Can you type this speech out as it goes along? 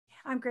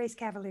I'm Grace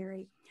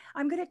Cavalieri.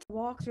 I'm going to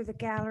walk through the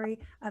gallery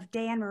of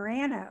Dan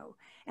Murano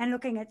and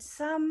looking at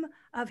some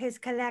of his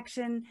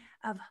collection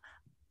of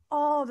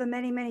all the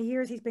many, many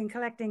years he's been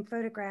collecting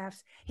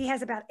photographs. He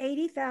has about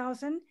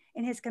 80,000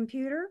 in his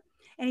computer,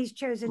 and he's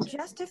chosen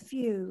just a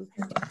few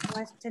to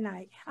show us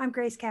tonight. I'm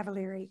Grace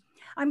Cavalieri.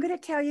 I'm going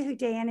to tell you who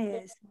Dan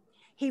is.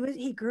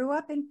 He grew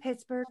up in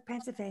Pittsburgh,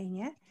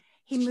 Pennsylvania.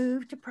 He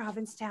moved to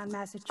Provincetown,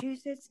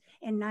 Massachusetts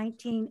in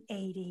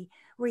 1980,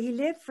 where he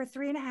lived for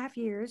 3.5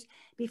 years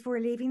before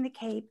leaving the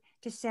Cape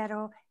to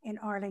settle in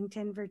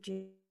Arlington,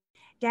 Virginia.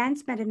 Dan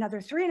spent another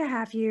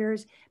 3.5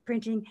 years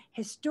printing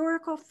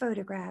historical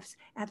photographs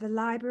at the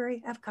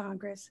Library of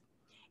Congress.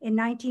 In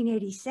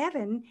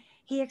 1987,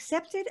 he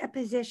accepted a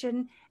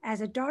position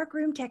as a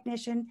darkroom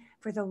technician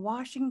for the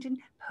Washington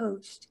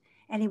Post,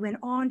 and he went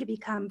on to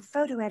become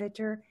photo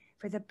editor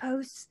for the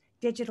Post's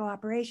digital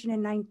operation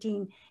in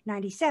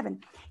 1997.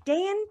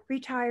 Dan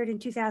retired in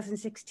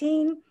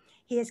 2016.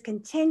 He has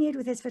continued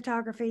with his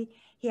photography.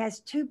 He has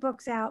 2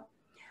 books out.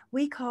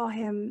 We call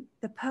him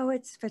the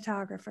poet's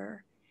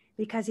photographer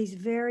because he's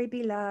very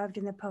beloved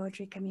in the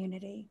poetry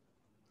community.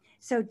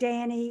 So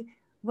Danny,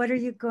 what are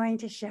you going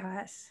to show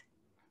us?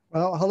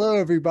 Well, hello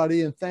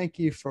everybody, and thank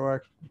you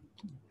for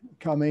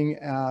coming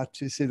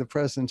to see the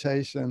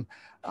presentation.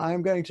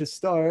 I'm going to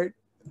start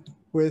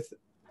with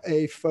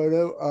a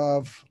photo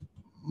of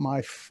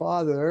my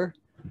father,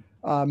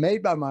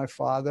 made by my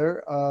father,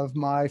 of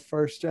my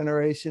first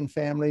generation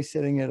family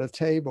sitting at a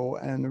table.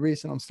 And the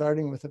reason I'm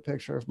starting with a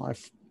picture of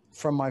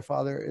from my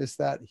father is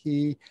that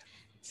he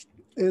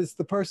is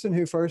the person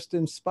who first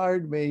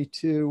inspired me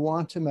to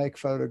want to make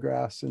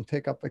photographs and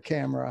pick up a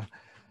camera,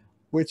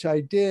 which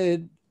I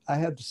did. I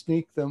had to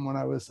sneak them when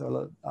I was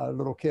a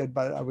little kid,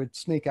 but I would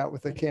sneak out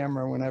with the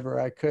camera whenever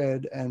I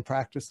could and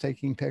practice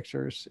taking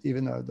pictures,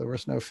 even though there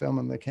was no film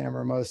in the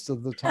camera most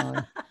of the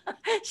time.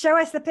 Show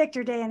us the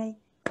picture, Danny.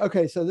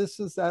 Okay, so this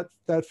is that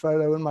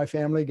photo, and my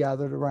family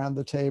gathered around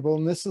the table,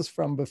 and this is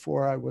from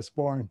before I was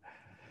born.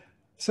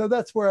 So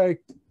that's where I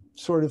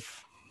sort of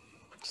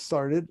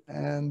started,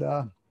 and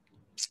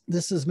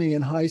this is me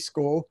in high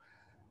school,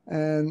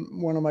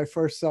 and one of my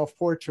first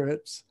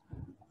self-portraits.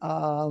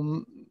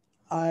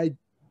 I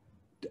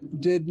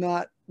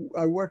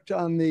worked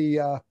on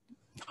the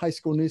high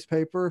school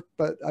newspaper,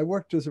 but I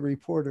worked as a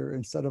reporter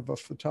instead of a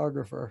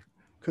photographer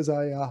because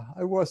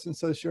I wasn't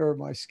so sure of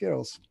my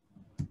skills.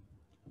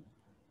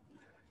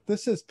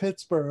 This is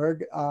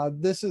Pittsburgh.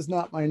 This is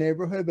not my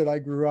neighborhood, but I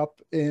grew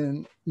up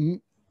in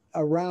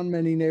around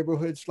many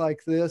neighborhoods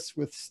like this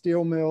with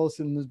steel mills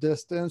in the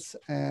distance.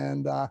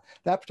 And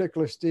that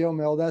particular steel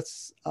mill,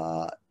 that's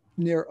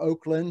near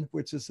Oakland,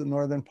 which is the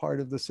northern part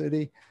of the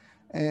city.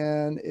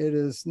 And it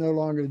is no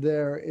longer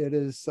there. It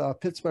is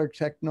Pittsburgh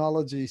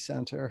Technology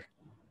Center.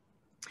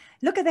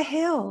 Look at the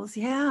hills,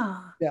 yeah.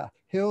 Yeah,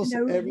 hills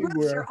everywhere.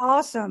 Roofs are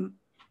awesome.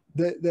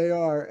 They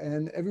are,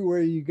 and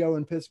everywhere you go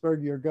in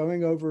Pittsburgh, you're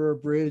going over a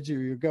bridge or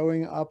you're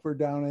going up or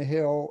down a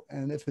hill,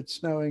 and if it's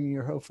snowing,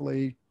 you're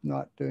hopefully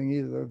not doing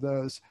either of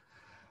those.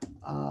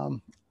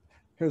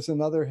 Here's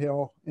another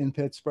hill in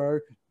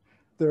Pittsburgh.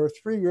 There are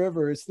 3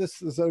 rivers.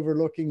 This is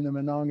overlooking the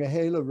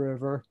Monongahela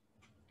River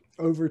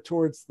over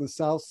towards the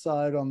south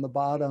side on the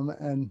bottom,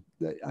 and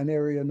an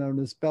area known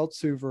as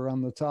Beltsuver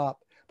on the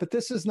top. But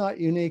this is not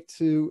unique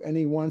to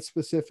any one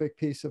specific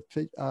piece of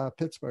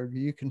Pittsburgh.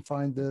 You can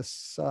find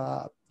this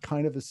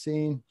kind of a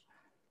scene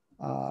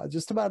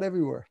just about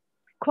everywhere.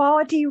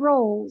 Quality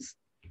rolls.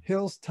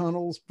 Hills,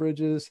 tunnels,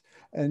 bridges,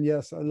 and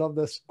yes, I love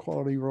this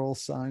quality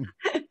rolls sign.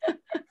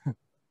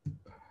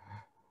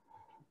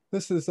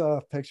 This is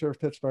a picture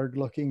of Pittsburgh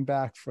looking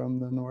back from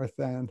the north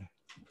end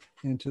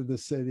into the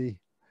city.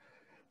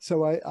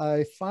 So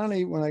I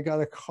finally, when I got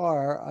a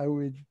car, I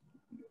would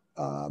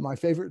my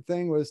favorite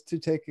thing was to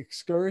take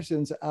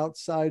excursions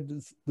outside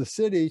the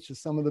city to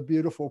some of the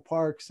beautiful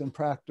parks and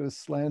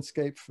practice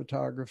landscape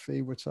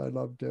photography, which I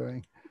love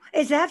doing.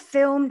 Is that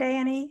film,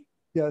 Danny?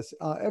 Yes,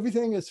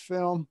 everything is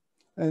film.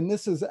 And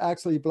this is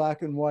actually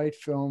black and white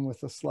film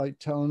with a slight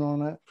tone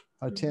on it,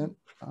 a tint.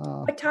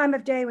 What time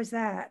of day was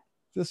that?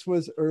 This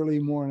was early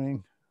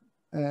morning.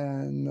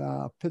 And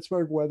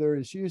Pittsburgh weather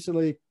is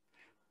usually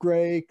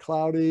gray,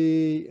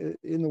 cloudy,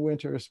 in the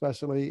winter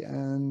especially.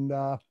 And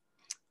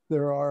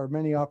there are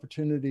many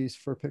opportunities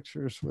for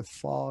pictures with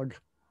fog.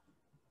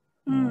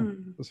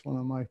 It was one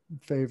of my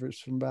favorites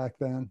from back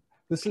then.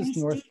 This is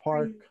North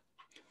Park.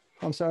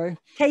 I'm sorry?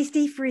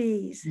 Tasty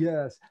Freeze.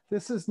 Yes,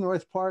 this is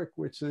North Park,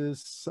 which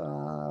is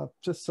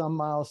just some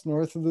miles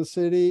north of the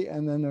city.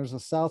 And then there's a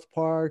South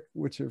Park,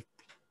 which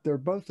they're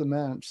both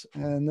immense.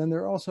 And then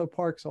there are also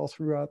parks all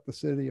throughout the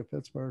city of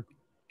Pittsburgh.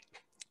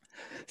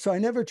 So I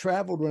never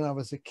traveled when I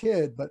was a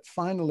kid, but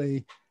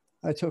finally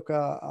I took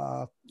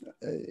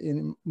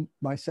in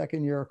my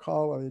second year of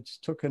college,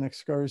 took an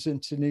excursion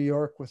to New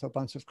York with a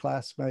bunch of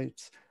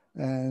classmates.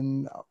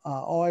 And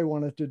all I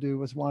wanted to do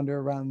was wander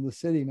around the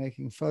city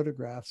making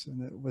photographs.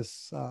 And it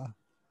was,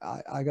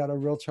 I got a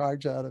real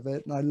charge out of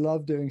it. And I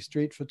love doing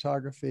street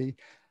photography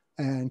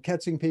and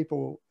catching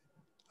people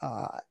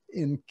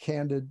in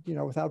candid,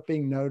 without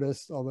being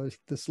noticed, although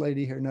this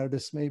lady here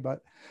noticed me,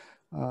 but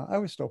I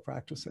was still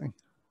practicing.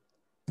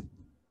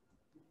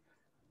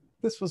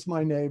 This was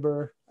my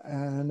neighbor,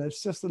 and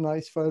it's just a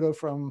nice photo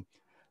from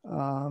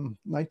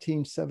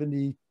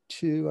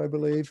 1972, I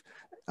believe.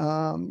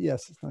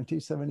 Yes, it's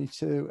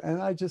 1972.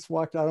 And I just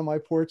walked out on my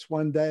porch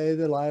one day.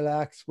 The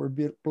lilacs were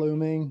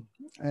blooming,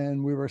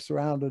 and we were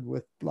surrounded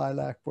with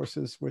lilac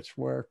bushes, which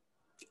were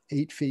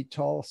 8 feet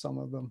tall, some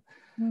of them.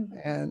 Mm-hmm.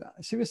 And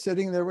she was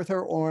sitting there with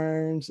her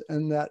orange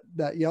and that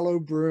yellow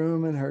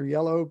broom and her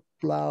yellow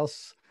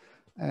blouse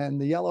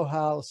and the yellow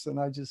house. And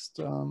I just,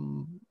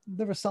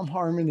 there was some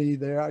harmony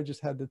there. I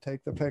just had to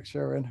take the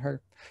picture, and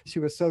she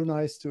was so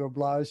nice to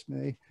oblige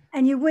me.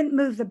 And you wouldn't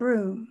move the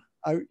broom?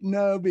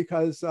 No,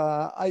 because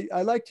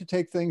I like to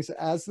take things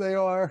as they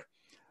are.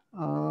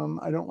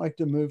 I don't like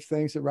to move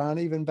things around,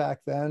 even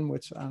back then,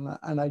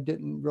 and I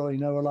didn't really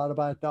know a lot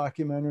about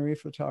documentary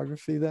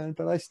photography then,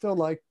 but I still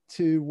like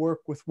to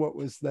work with what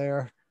was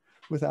there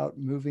without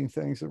moving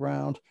things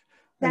around.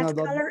 That's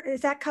color.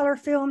 Is that color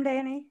film,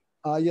 Danny?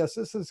 Yes,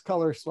 this is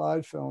color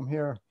slide film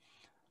here.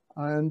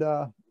 And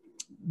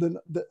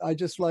I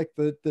just like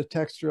the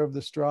texture of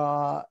the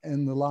straw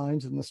and the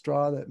lines in the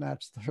straw that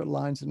match the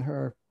lines in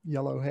her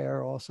yellow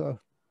hair also.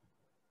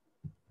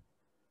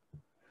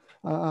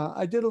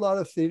 I did a lot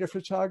of theater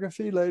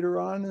photography later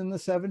on in the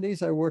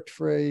 70s. I worked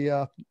for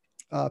a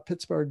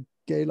Pittsburgh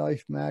Gay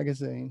Life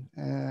magazine,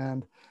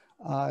 and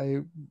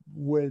I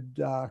would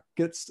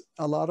get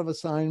a lot of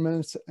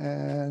assignments,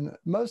 and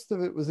most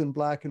of it was in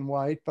black and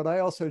white, but I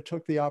also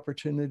took the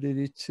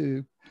opportunity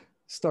to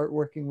start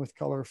working with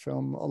color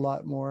film a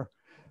lot more.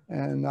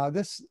 And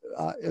this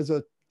is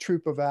a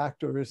troupe of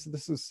actors.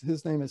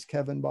 His name is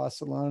Kevin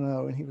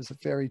Barcelona, and he was a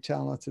very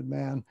talented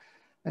man,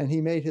 and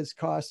he made his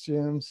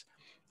costumes.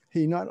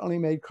 He not only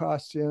made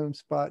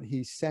costumes, but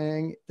he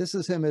sang. This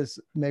is him as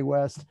Mae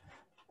West,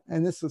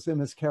 and this was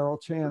him as Carol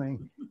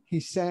Channing.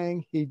 He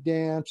sang, he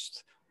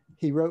danced,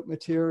 he wrote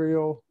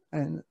material,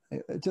 and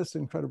just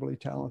an incredibly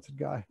talented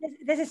guy.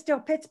 This is still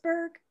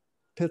Pittsburgh?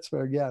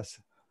 Pittsburgh, yes.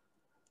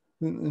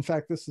 In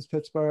fact, this is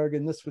Pittsburgh,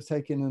 and this was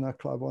taken in a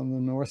club on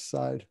the north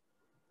side.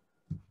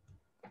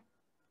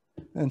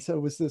 And so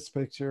was this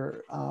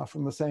picture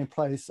from the same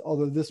place,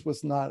 although this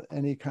was not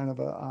any kind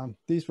of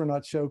these were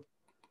not show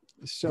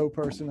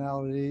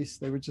personalities.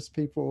 They were just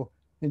people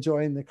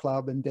enjoying the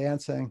club and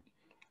dancing.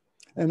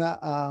 And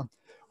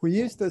we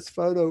used this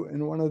photo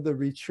in one of the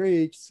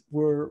retreats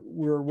where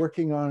we're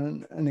working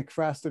on an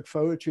ekphrastic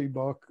poetry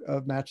book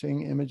of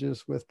matching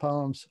images with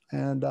poems.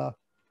 And a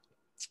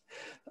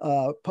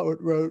poet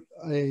wrote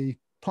a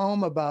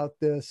poem about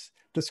this,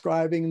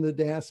 describing the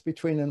dance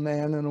between a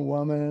man and a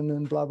woman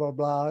and blah, blah,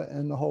 blah.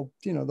 And the whole,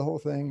 the whole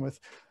thing with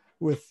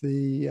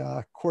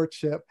the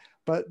courtship.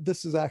 But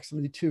this is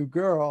actually 2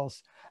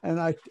 girls. And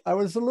I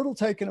was a little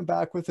taken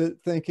aback with it,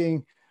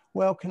 thinking,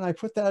 well, can I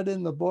put that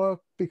in the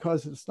book?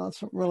 Because it's not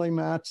really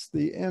matched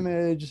the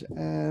image.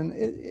 And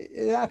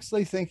it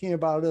actually, thinking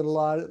about it a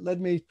lot, it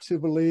led me to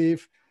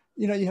believe,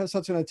 you have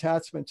such an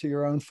attachment to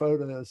your own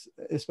photos,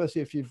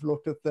 especially if you've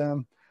looked at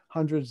them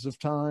hundreds of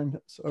times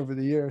over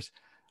the years.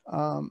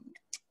 Do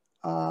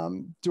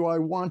I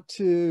want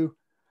to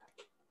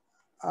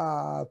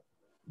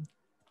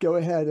go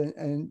ahead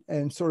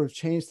and sort of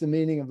change the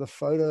meaning of the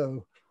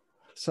photo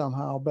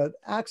somehow? But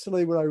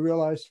actually what I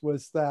realized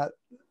was that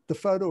the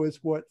photo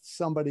is what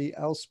somebody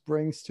else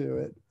brings to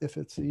it. If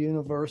it's a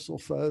universal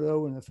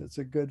photo and if it's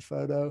a good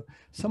photo,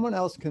 someone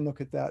else can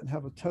look at that and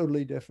have a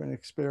totally different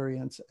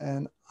experience.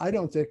 And I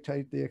don't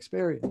dictate the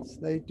experience.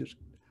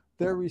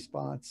 Their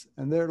response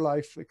and their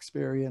life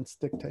experience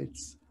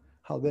dictates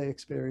how they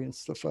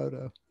experience the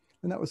photo.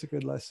 And that was a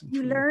good lesson.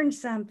 You learned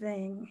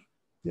something.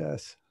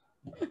 Yes.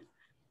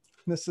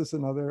 This is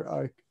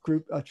another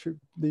group.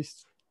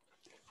 These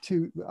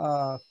 2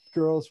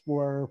 girls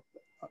were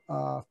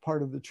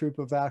part of the troupe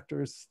of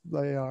actors.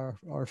 They are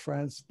our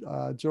friends,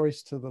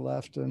 Joyce to the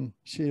left and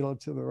Sheila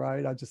to the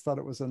right. I just thought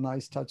it was a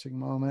nice, touching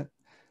moment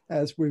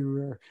as we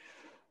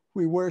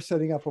were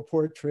setting up a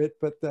portrait,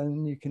 but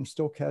then you can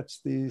still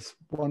catch these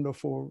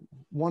wonderful,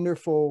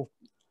 wonderful,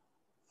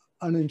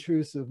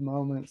 unintrusive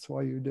moments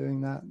while you're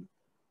doing that.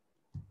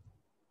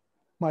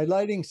 My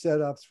lighting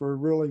setups were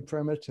really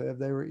primitive.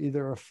 They were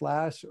either a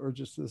flash or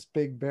just this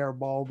big bare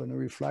bulb and a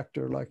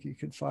reflector like you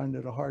could find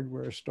at a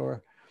hardware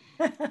store.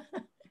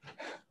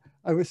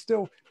 I was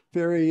still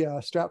very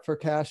strapped for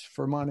cash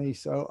for money.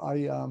 So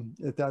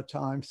at that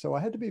time, so I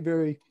had to be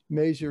very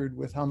measured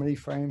with how many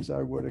frames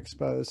I would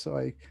expose. So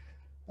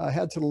I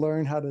had to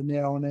learn how to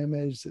nail an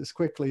image as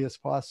quickly as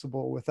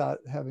possible without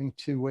having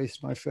to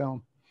waste my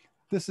film.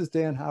 This is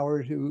Dan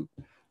Howard, who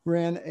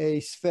ran a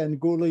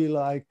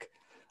Svengoolie-like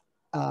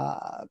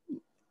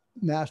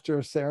master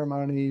of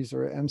ceremonies,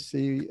 or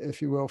MC,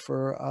 if you will,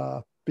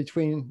 for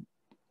between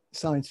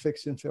science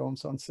fiction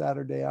films on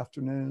Saturday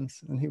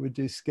afternoons. And he would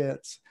do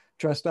skits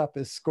dressed up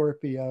as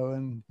Scorpio,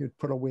 and he'd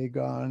put a wig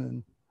on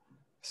and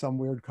some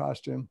weird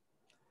costume.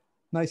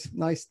 Nice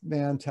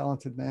man,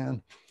 talented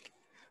man.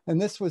 And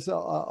this was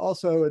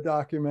also a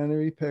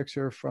documentary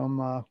picture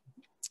from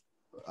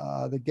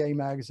the gay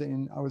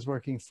magazine I was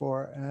working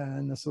for,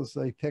 and this was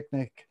a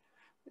picnic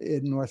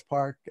in North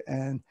Park,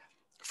 and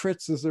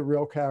Fritz is a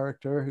real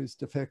character who's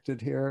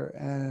depicted here,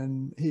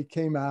 and he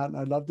came out and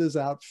I loved his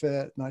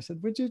outfit, and I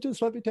said, would you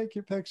just let me take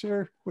your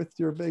picture with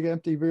your big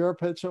empty beer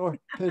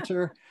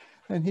pitcher?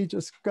 And he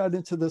just got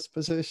into this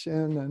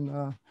position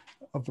and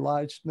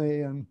obliged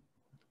me and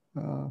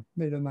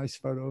made a nice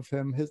photo of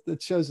him.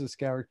 It shows his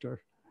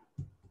character.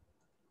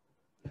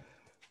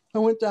 I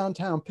went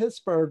downtown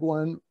Pittsburgh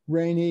one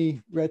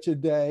rainy,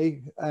 wretched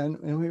day, and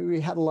we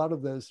had a lot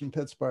of those in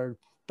Pittsburgh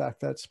back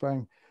that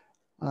spring.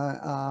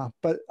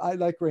 But I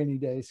like rainy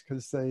days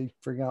because they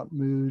bring out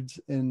moods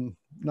in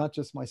not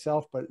just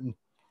myself, but in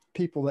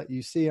people that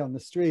you see on the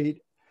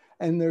street.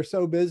 And they're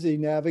so busy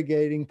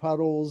navigating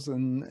puddles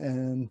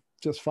and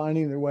just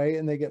finding their way,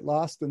 and they get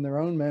lost in their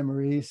own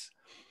memories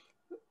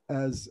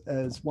as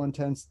one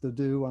tends to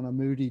do on a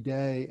moody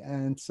day.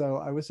 And so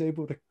I was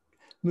able to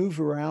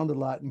move around a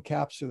lot and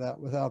capture that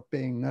without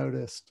being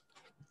noticed.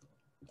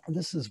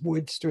 This is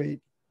Wood Street.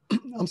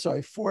 I'm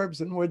sorry,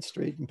 Forbes and Wood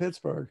Street in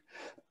Pittsburgh.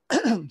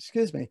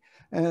 Excuse me.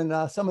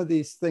 And some of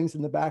these things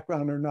in the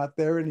background are not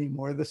there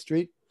anymore. The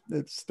street,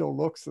 it still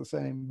looks the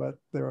same, but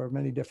there are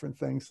many different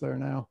things there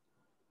now.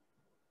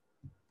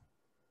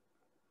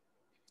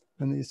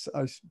 And these,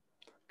 I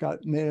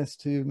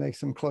managed to make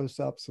some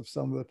close-ups of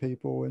some of the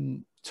people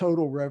in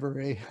total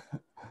reverie.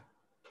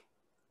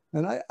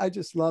 And I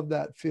just love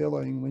that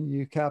feeling when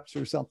you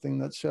capture something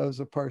that shows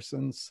a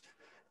person's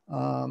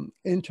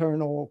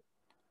internal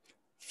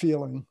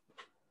feeling.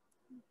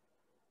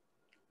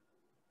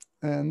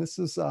 And this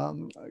is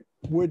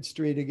Wood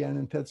Street again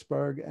in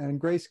Pittsburgh. And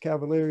Grace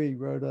Cavalieri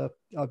wrote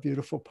a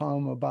beautiful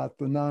poem about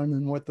the nun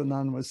and what the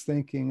nun was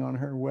thinking on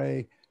her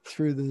way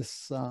through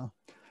this,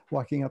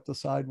 walking up the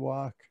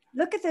sidewalk.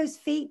 Look at those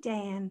feet,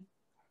 Dan.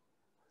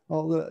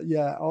 All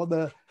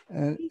the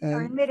and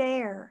are in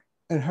midair.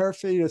 And her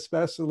feet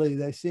especially,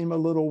 they seem a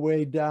little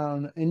way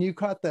down. And you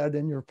caught that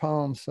in your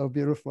poem so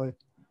beautifully.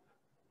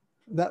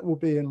 That will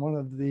be in one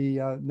of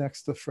the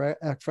next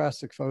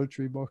ekphrastic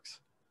poetry books.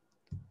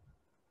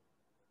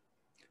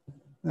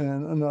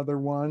 And another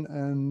one.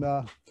 And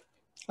I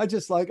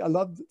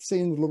love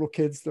seeing the little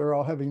kids. They're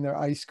all having their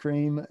ice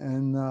cream.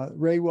 And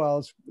Ray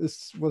Wells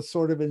was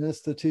sort of an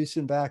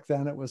institution back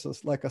then. It was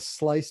like a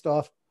sliced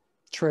off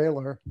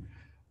trailer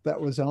that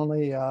was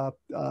only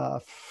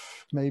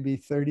maybe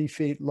 30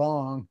 feet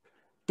long,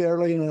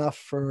 barely enough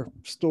for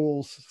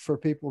stools for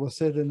people to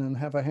sit in and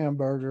have a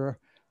hamburger.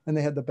 And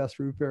they had the best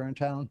root beer in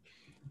town.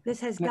 This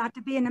has got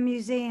to be in a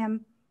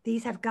museum.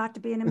 These have got to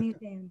be in a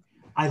museum.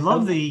 I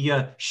love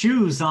the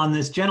shoes on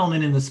this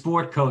gentleman in the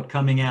sport coat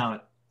coming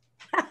out.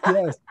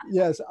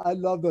 Yes, I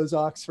love those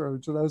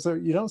Oxfords. Those are,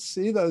 you don't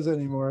see those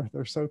anymore.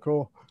 They're so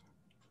cool.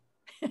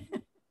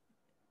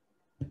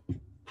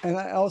 And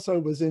I also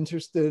was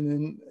interested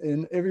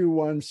in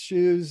everyone's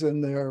shoes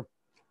and their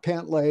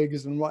pant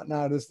legs and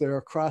whatnot as they're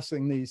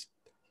crossing these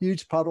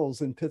huge puddles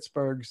in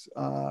Pittsburgh's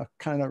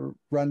kind of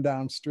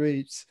rundown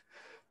streets.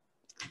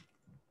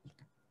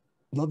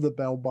 Love the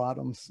bell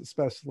bottoms,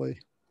 especially.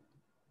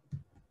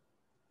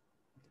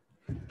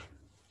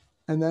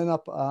 And then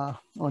up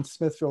on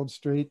Smithfield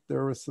Street,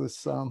 there was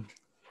this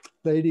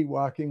lady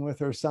walking with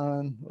her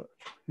son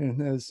in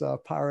his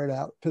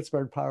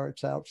Pittsburgh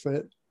Pirates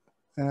outfit.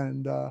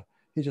 And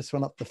he just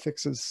went up to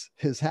fix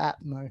his hat,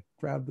 and I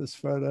grabbed this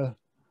photo,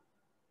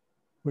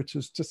 which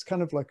is just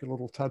kind of like a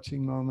little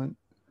touching moment.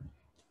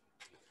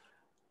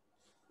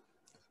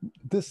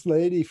 This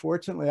lady,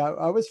 fortunately,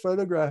 I was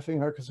photographing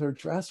her because her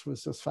dress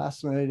was just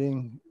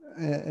fascinating,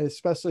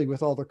 especially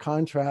with all the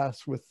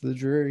contrast with the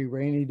dreary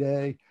rainy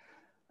day.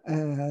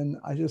 And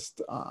I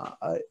just,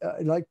 I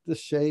liked the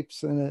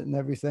shapes in it and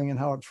everything and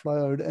how it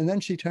flowed. And then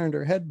she turned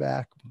her head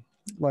back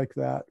like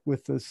that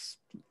with this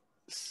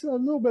a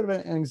little bit of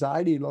an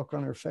anxiety look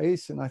on her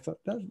face. And I thought,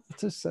 that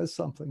just says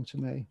something to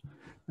me.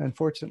 And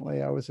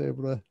fortunately, I was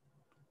able to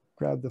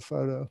grab the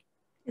photo.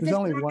 Is this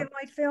black and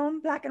white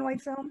film? Black and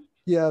white film?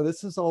 Yeah,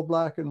 this is all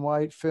black and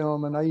white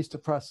film. And I used to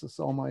press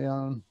this on my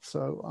own.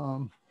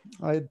 So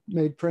I had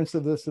made prints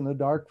of this in a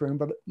dark room,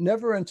 but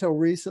never until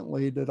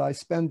recently did I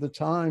spend the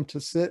time to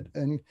sit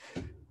and,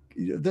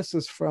 this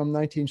is from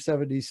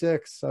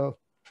 1976. So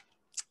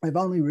I've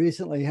only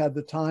recently had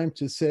the time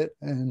to sit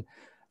and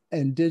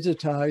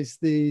digitize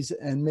these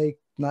and make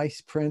nice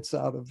prints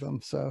out of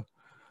them. So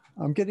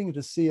I'm getting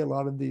to see a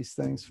lot of these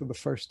things for the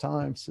first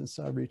time since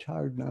I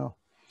retired now.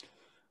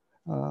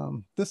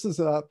 This is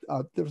there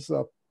was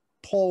a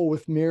pole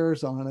with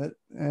mirrors on it,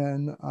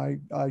 and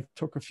I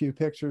took a few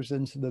pictures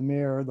into the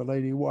mirror, the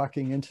lady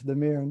walking into the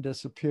mirror and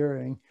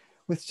disappearing,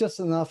 with just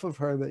enough of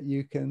her that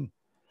you can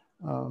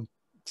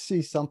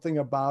see something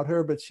about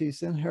her, but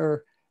she's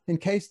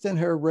encased in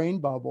her rain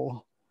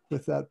bubble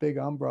with that big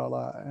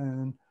umbrella,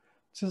 and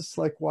just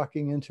like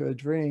walking into a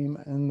dream.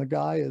 And the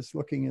guy is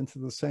looking into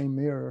the same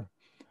mirror.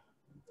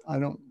 I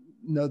don't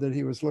know that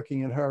he was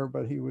looking at her,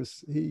 but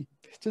he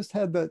just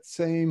had that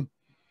same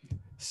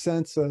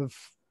sense of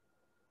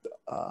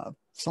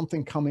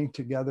something coming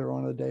together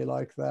on a day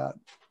like that.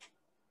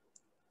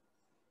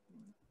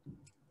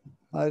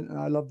 I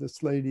love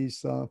this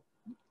lady's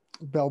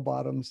bell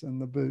bottoms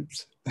and the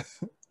boots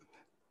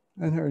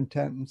and her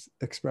intent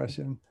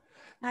expression.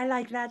 I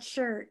like that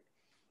shirt.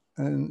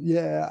 And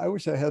yeah, I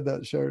wish I had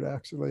that shirt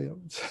actually.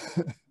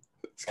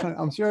 It's kind of,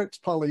 I'm sure it's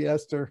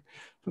polyester,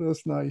 but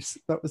it's nice.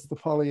 That was the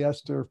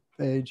polyester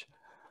age.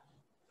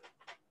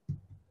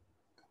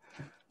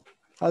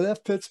 I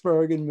left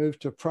Pittsburgh and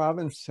moved to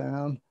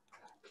Provincetown,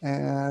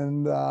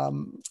 and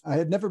I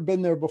had never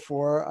been there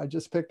before. I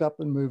just picked up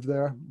and moved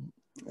there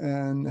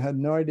and had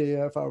no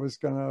idea if I was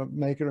going to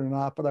make it or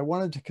not, but I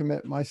wanted to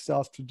commit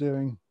myself to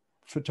doing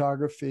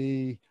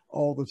photography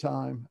all the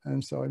time.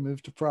 And so I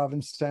moved to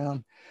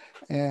Provincetown,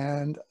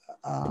 and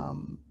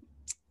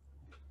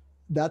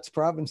that's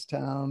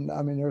Provincetown.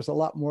 I mean, there's a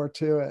lot more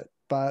to it,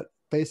 but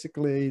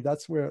basically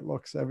that's where it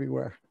looks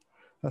everywhere.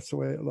 That's the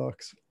way it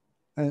looks.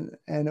 And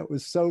it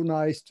was so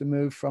nice to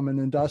move from an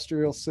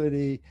industrial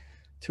city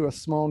to a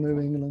small New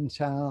England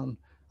town.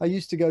 I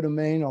used to go to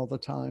Maine all the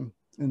time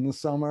in the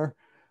summer,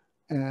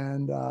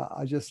 and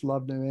I just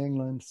loved New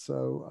England.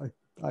 So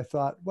I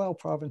thought, well,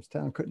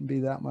 Provincetown couldn't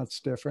be that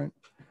much different.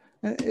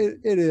 And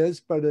it is,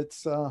 but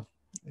it's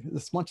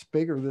much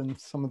bigger than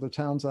some of the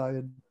towns I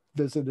had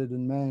visited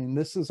in Maine.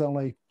 This is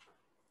only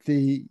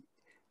the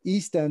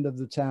east end of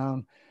the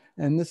town,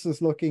 and this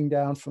is looking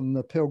down from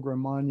the Pilgrim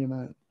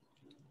Monument.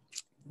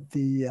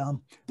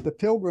 The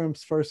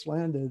Pilgrims first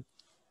landed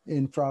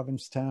in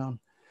Provincetown,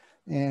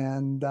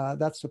 and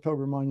that's the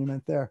Pilgrim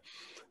Monument there.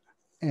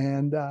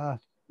 And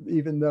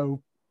even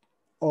though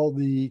all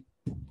the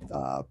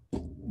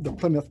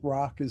Plymouth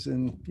Rock is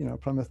in,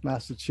 Plymouth,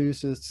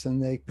 Massachusetts,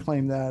 and they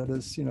claim that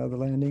as, the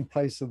landing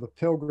place of the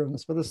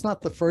Pilgrims, but it's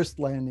not the first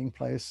landing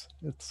place.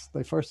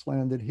 They first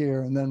landed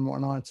here and then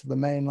went on to the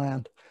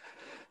mainland.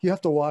 You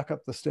have to walk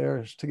up the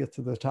stairs to get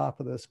to the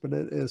top of this, but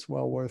it is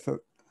well worth it.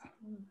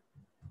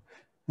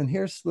 And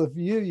here's the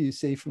view you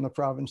see from the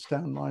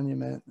Provincetown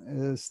Monument.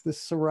 This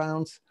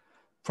surrounds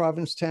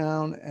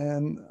Provincetown,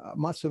 and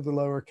much of the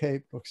Lower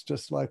Cape looks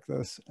just like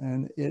this.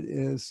 And it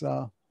is,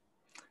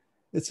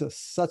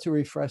 such a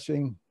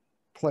refreshing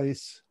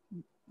place.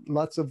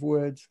 Lots of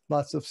woods,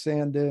 lots of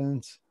sand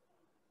dunes,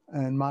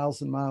 and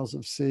miles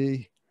of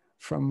sea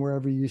from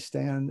wherever you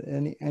stand.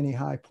 Any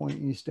high point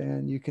you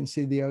stand, you can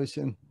see the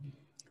ocean.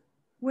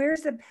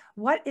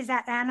 What is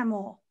that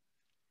animal?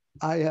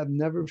 I have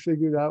never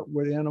figured out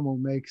what animal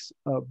makes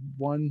a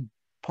one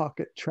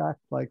pocket track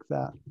like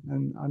that.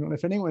 And I don't know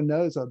if anyone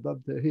knows, I'd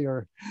love to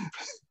hear.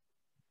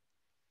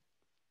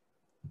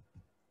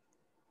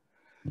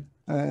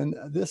 And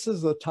this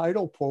is a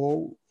tidal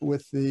pool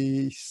with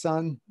the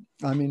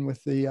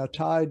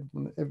tide.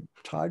 When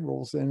tide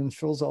rolls in and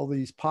fills all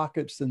these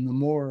pockets in the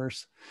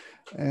moors.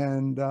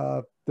 And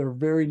they're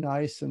very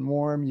nice and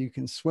warm. You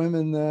can swim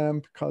in them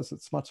because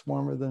it's much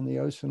warmer than the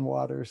ocean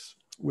waters,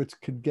 which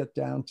could get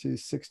down to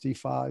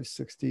 65,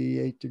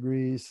 68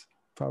 degrees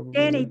probably.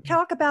 Danny,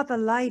 talk about the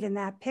light in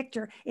that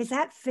picture. Is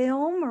that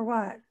film or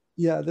what?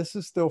 Yeah, this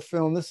is still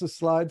film. This is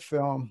slide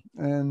film,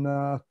 and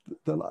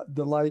the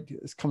light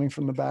is coming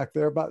from the back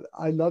there. But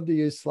I love to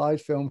use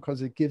slide film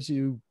because it gives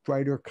you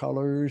brighter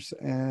colors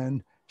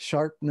and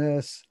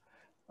sharpness,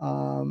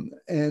 and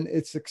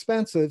it's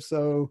expensive,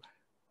 so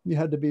you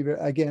had to be,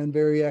 again,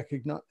 very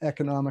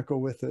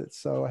economical with it.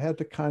 So I had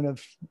to kind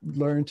of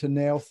learn to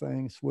nail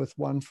things with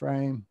one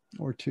frame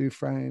or two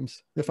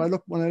frames.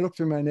 When I look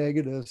through my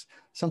negatives,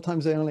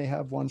 sometimes I only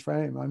have one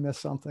frame. I miss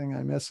something,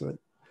 I miss it.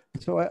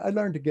 So I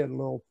learned to get a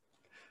little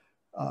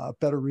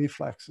better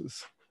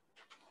reflexes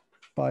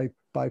by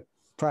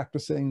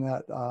practicing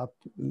that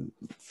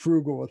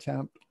frugal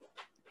attempt.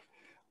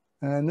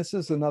 And this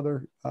is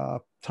another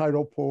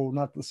tidal pool,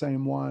 not the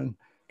same one,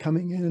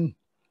 coming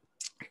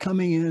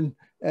in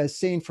as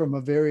seen from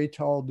a very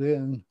tall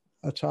dune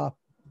atop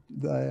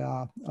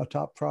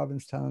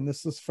Provincetown.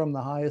 This is from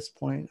the highest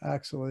point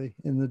actually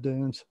in the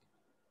dunes.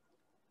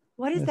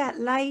 What is that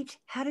light?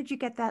 How did you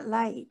get that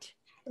light?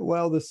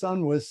 Well, the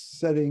sun was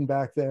setting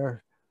back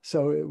there,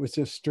 so it was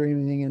just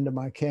streaming into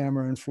my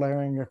camera and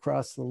flaring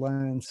across the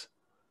lens.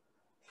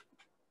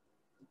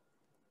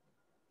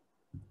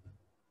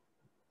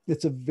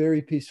 It's a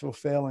very peaceful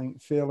feeling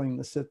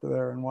to sit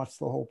there and watch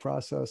the whole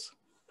process.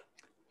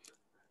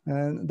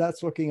 And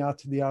that's looking out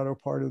to the outer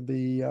part of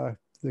the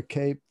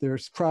Cape.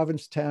 There's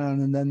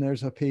Provincetown, and then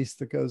there's a piece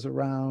that goes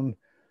around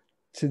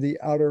to the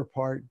outer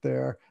part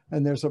there.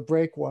 And there's a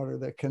breakwater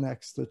that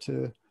connects the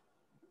two,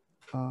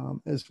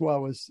 as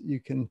well as you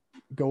can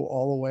go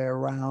all the way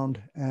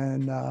around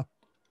and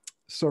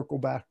circle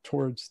back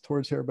towards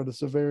here. But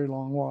it's a very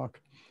long walk.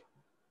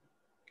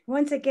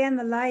 Once again,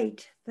 the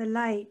light.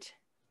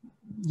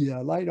 Yeah,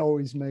 light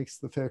always makes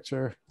the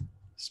picture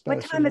special.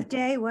 What time of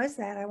day was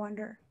that, I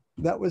wonder?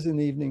 That was an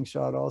evening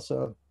shot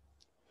also.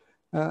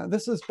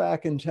 This is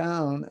back in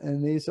town,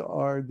 and these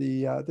are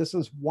this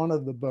is one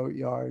of the boat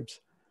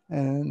yards,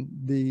 and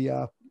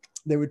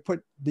they would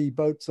put the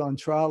boats on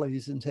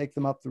trolleys and take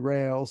them up the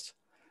rails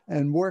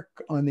and work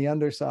on the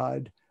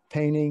underside,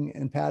 painting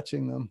and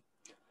patching them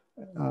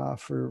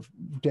for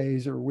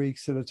days or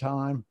weeks at a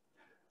time.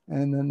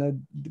 and then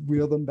they'd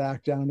wheel them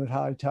back down at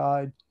high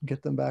tide,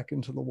 get them back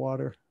into the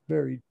water.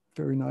 Very,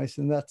 very nice.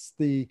 And that's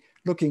the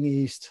looking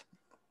east.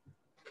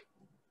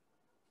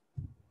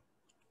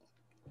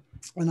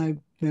 And I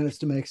managed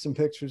to make some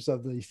pictures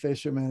of the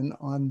fishermen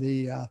on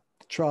the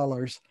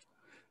trawlers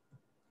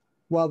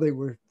while they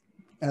were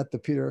at the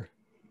pier.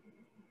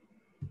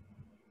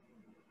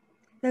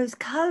 Those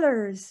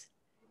colors.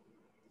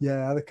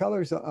 Yeah, the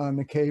colors on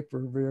the Cape are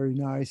very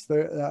nice.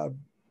 They're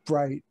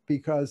bright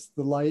because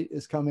the light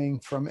is coming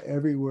from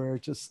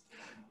everywhere.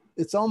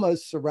 It's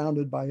almost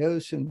surrounded by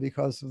ocean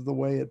because of the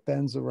way it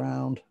bends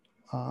around.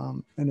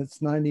 And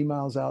it's 90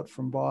 miles out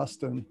from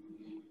Boston.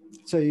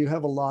 So you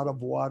have a lot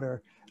of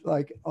water.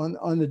 Like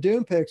on the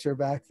dune picture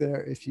back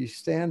there, if you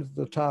stand at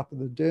the top of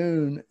the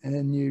dune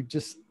and you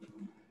just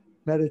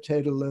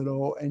meditate a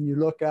little and you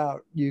look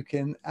out, you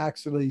can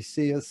actually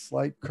see a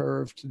slight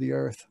curve to the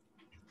earth,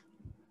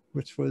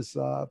 which was,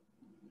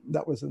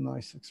 that was a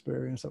nice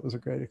experience. That was a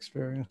great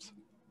experience.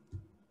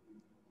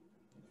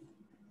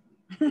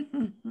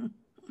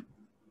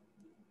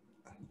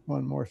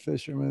 One more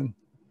fisherman.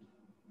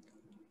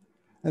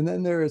 And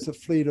then there is a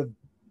fleet of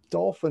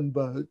dolphin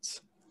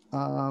boats.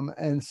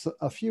 And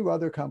a few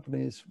other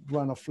companies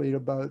run a fleet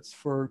of boats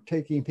for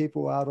taking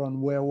people out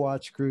on whale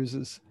watch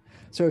cruises.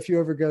 So if you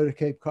ever go to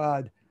Cape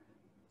Cod,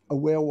 a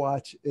whale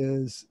watch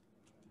is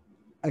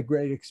a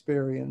great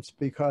experience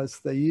because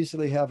they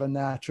usually have a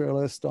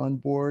naturalist on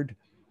board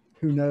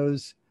who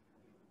knows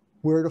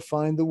where to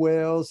find the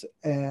whales,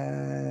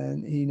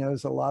 and he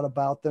knows a lot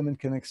about them and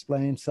can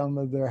explain some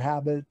of their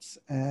habits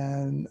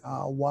and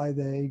why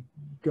they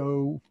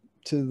go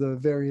to the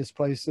various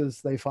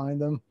places they find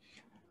them.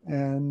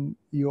 And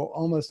you'll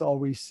almost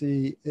always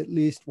see at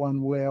least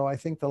one whale. I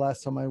think the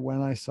last time I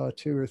went, I saw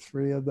 2 or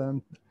 3 of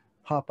them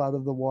hop out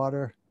of the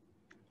water.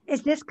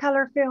 Is this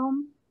color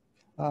film?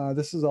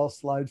 This is all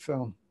slide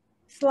film.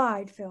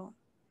 Slide film.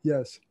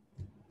 Yes.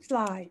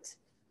 Slides.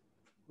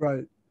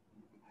 Right.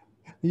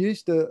 I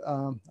used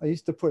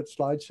to put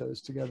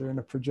slideshows together in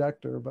a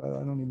projector, but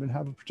I don't even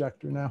have a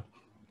projector now.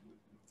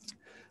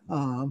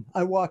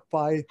 I walked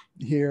by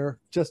here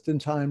just in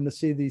time to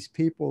see these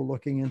people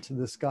looking into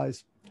this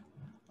guy's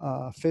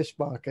fish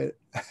bucket,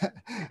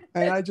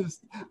 and I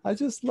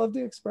just love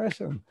the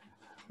expression.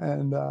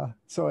 And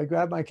so I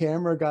grabbed my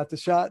camera, got the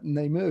shot, and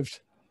they moved.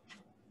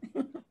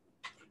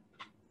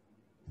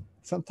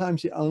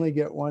 Sometimes you only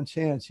get one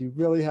chance. You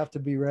really have to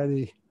be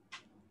ready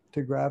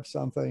to grab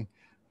something.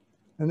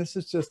 And this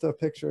is just a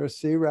picture of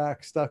sea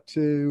wrack stuck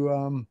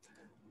to,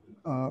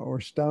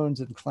 or stones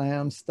and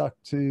clams stuck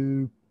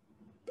to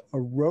a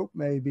rope,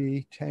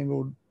 maybe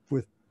tangled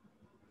with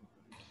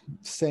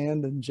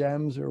sand and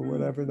gems or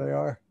whatever they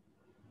are.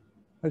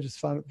 I just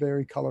found it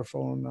very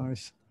colorful and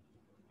nice.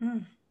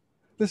 Mm.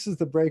 This is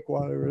the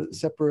breakwater. It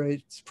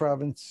separates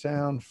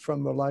Provincetown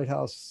from the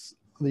lighthouse,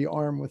 the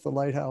arm with the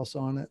lighthouse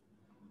on it.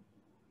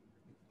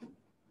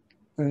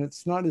 And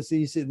it's not as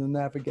easy to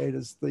navigate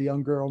as the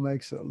young girl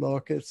makes it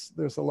look.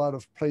 There's a lot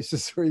of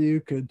places where you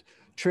could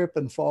trip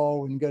and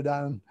fall and go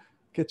down,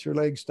 get your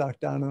legs stuck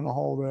down in a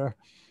hole there.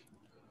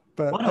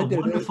 But what a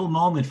wonderful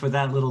moment for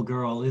that little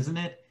girl, isn't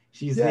it?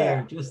 She's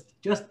there,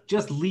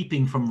 just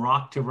leaping from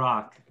rock to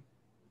rock.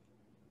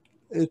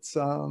 It's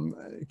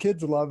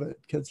kids love it.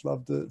 Kids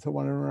love to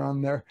wander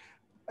around there.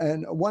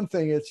 And one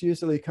thing, it's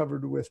usually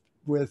covered with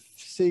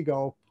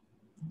seagull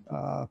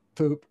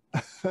poop.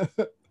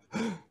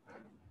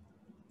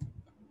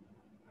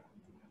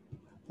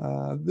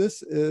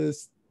 This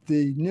is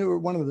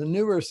one of the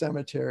newer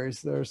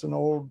cemeteries. There's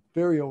an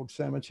very old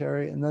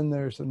cemetery, and then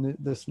there's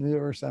this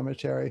newer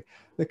cemetery.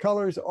 The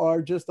colors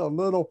are just a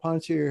little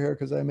punchier here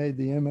because I made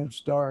the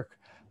image dark,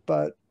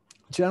 but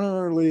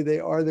generally they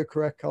are the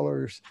correct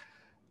colors,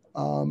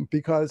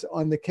 because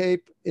on the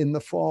Cape in the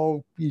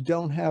fall, you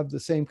don't have the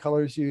same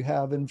colors you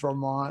have in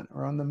Vermont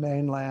or on the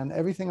mainland.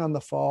 Everything on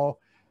the fall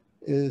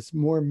is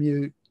more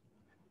mute,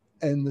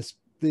 and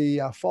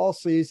the fall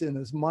season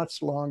is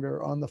much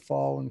longer on the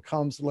fall and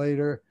comes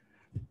later.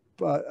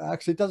 But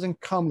actually it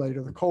doesn't come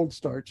later. The cold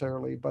starts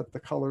early, but the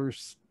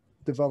colors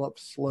develop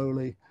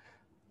slowly.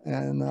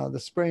 And the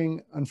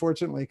spring,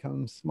 unfortunately,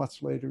 comes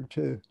much later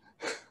too.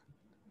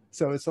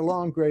 So it's a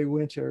long gray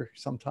winter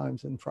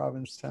sometimes in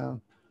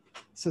Provincetown.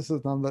 This is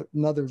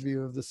another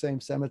view of the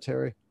same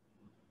cemetery.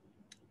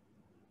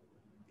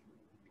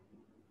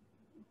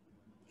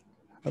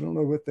 I don't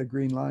know what the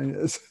green line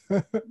is.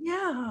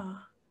 Yeah.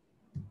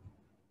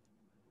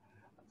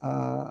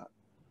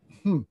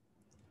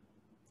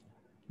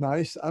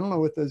 Nice. I don't know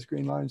what those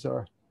green lines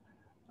are.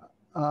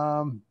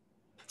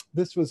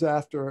 This was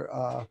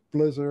after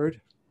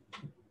blizzard.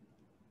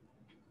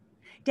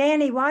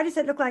 Danny, why does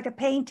it look like a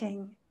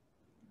painting?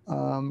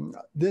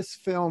 This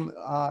film,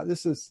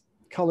 this is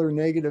color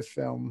negative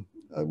film,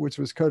 which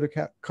was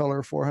Kodak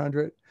Color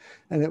 400,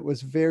 and it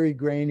was very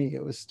grainy.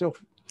 It was still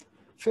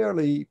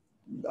fairly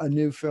a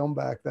new film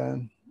back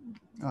then,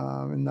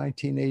 in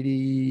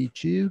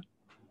 1982,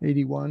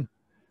 81.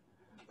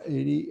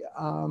 80.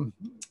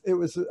 It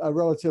was a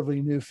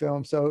relatively new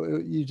film, so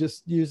you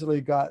just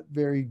usually got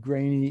very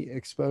grainy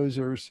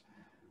exposures.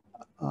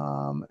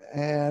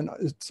 And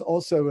it's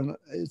also,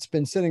 it's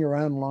been sitting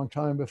around a long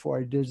time before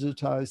I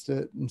digitized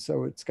it. And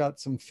so it's got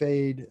some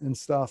fade and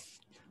stuff.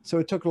 So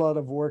it took a lot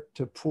of work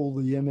to pull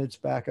the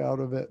image back out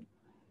of it.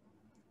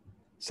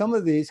 Some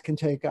of these can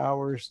take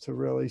hours to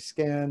really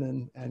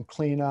scan and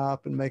clean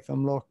up and make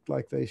them look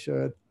like they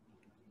should.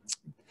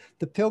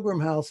 The Pilgrim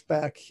House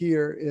back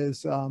here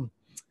is a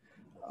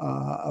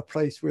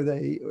place where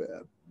they,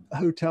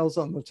 hotels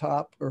on the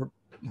top, or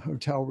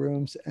hotel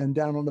rooms, and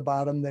down on the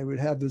bottom they would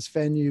have this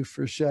venue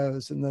for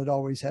shows, and they'd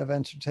always have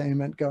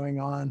entertainment going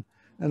on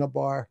and a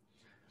bar.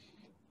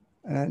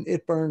 And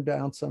it burned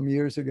down some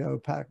years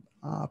ago,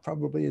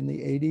 probably in the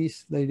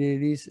 80s, late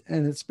 80s,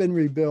 and it's been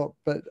rebuilt,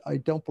 but I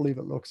don't believe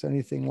it looks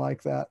anything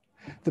like that.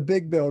 The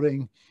big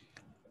building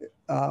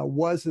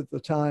was at the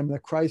time the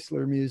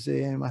Chrysler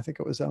Museum. I think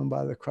it was owned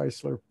by the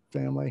Chrysler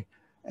family,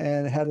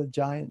 and it had a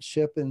giant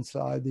ship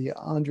inside, the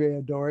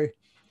Andrea Dory,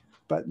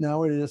 but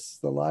now it is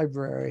the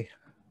library.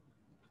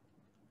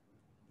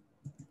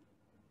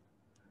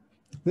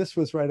 This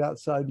was right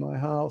outside my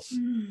house.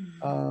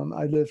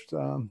 I lived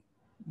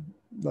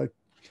like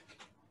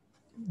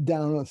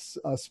down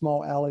a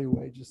small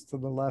alleyway just to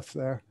the left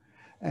there.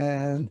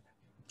 And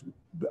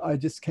I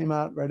just came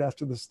out right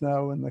after the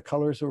snow, and the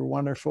colors were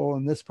wonderful.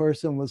 And this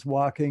person was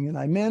walking, and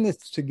I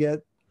managed to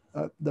get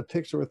the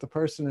picture with the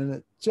person in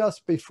it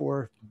just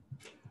before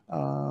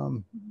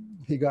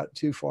he got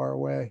too far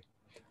away.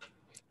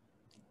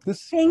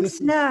 Pink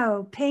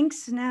snow.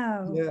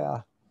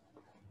 Yeah.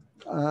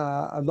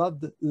 I love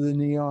the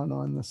neon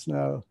on the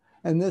snow.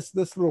 And this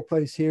little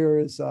place here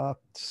is a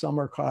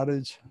summer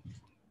cottage.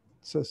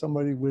 So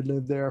somebody would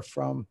live there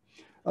from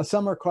a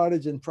summer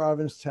cottage in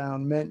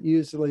Provincetown meant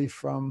usually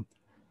from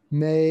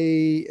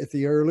May at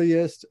the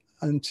earliest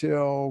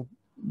until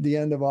the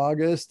end of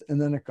August,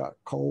 and then it got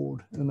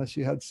cold unless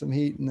you had some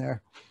heat in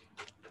there.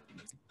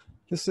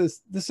 This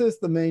is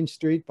the main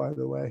street, by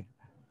the way,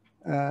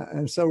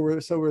 and so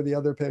were the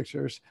other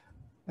pictures.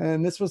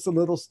 And this was the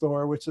little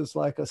store, which is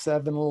like a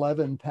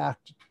 7-Eleven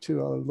packed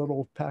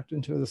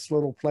into this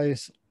little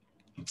place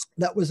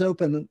that was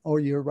open all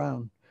year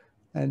round,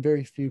 and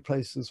very few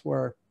places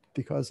were,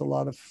 because a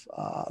lot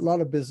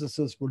of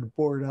businesses would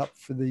board up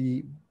for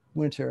the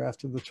winter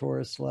after the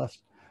tourists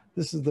left.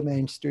 This is the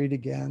main street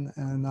again,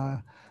 and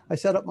I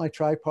set up my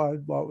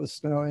tripod while it was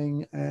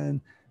snowing, and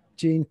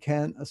Jean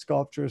Kent, a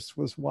sculptress,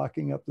 was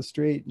walking up the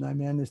street, and I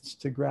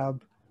managed to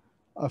grab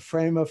a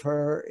frame of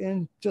her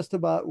in just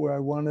about where I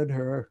wanted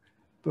her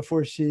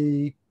before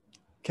she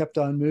kept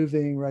on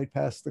moving right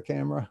past the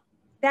camera.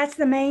 That's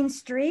the main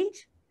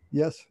street?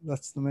 Yes,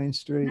 that's the main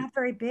street. Not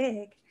very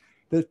big.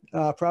 The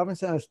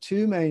Provincetown has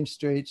two main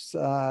streets,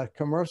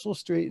 Commercial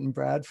Street and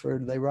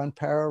Bradford. They run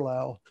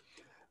parallel,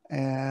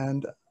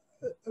 and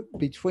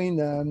between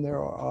them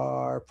there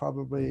are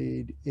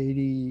probably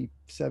 80,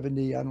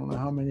 70, I don't know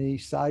how many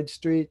side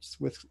streets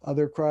with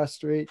other cross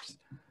streets,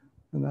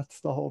 and that's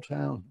the whole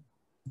town.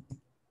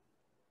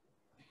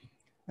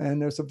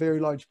 And there's a very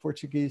large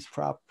Portuguese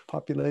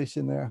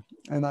population there.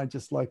 And I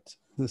just liked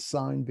this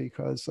sign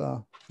because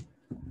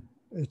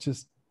it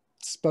just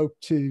spoke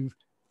to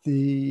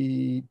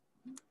the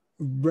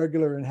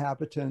regular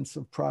inhabitants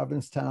of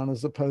Provincetown,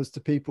 as opposed to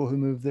people who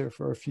moved there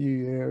for a few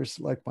years,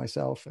 like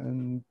myself,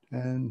 and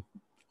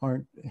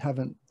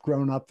haven't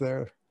grown up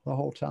there the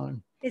whole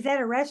time. Is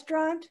that a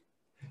restaurant?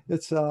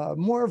 It's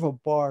more of a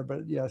bar,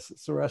 but yes,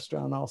 it's a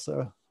restaurant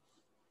also.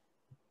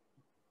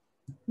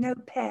 No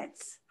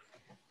pets.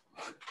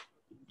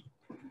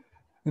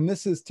 And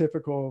this is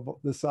typical of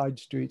the side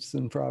streets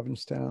in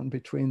Provincetown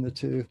between the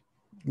two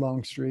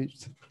long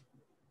streets.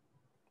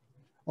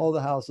 All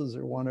the houses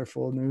are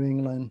wonderful, New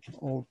England,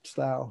 old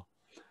style.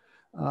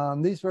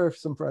 These were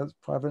some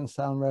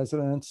Provincetown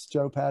residents,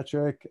 Joe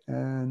Patrick,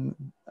 and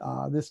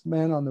this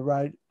man on the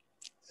right,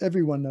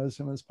 everyone knows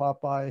him as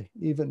Popeye.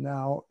 Even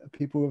now,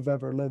 people who have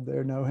ever lived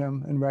there know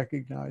him and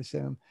recognize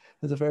him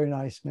as a very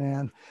nice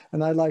man.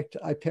 And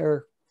I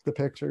pair the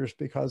pictures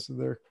because of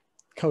their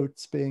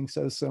coats being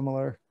so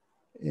similar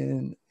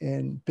in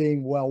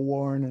being well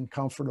worn and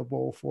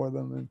comfortable for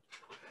them.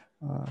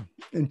 And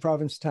in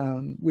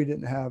Provincetown, we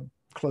didn't have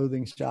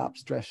clothing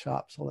shops, dress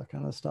shops, all that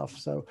kind of stuff.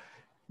 So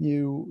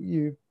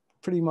you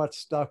pretty much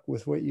stuck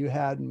with what you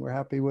had and were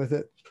happy with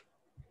it.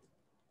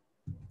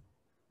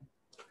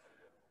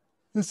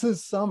 This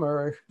is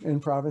summer in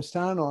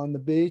Provincetown on the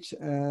beach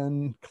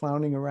and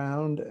clowning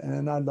around.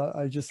 And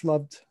I just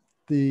loved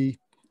the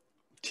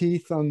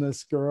teeth on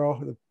this girl,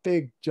 the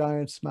big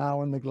giant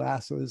smile in the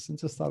glasses, and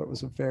just thought it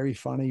was a very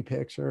funny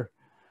picture.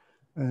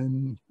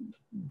 And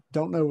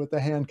don't know what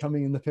the hand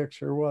coming in the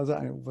picture was.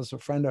 I was a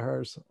friend of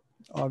hers,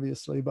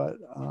 obviously, but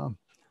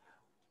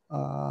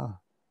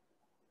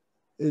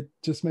it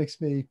just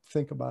makes me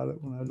think about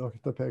it when I look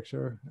at the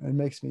picture and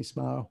makes me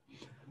smile.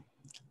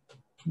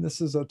 This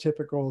is a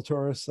typical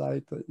tourist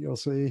site that you'll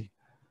see.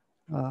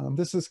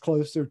 This is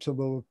closer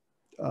to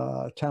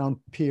the town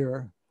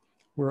pier,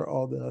 where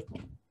all the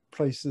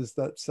places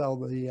that sell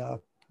the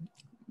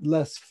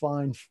less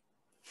fine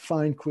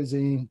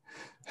cuisine.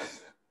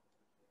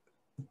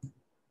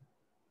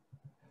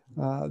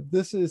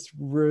 This is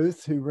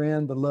Ruth, who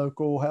ran the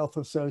local Health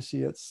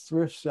Associates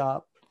thrift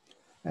shop.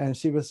 And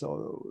she was a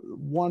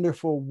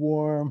wonderful,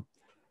 warm,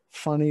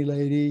 funny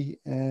lady.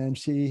 And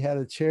she had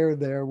a chair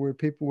there where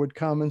people would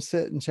come and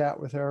sit and chat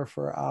with her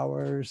for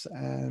hours.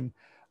 And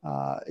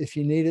if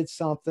you needed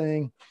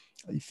something,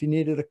 if you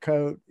needed a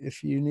coat,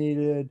 if you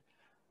needed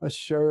a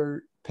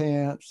shirt,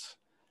 pants,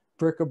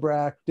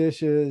 bric-a-brac,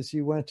 dishes,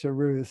 you went to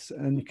Ruth's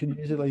and you could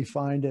usually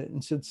find it,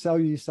 and she'd sell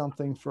you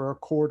something for a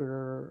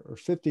quarter or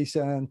 50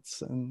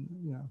 cents. And,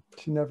 you know,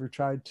 she never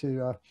charged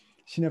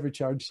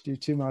you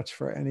too much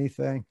for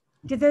anything.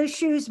 Did those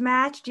shoes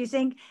match? Do you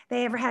think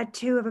they ever had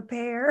two of a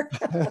pair?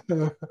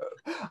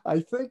 I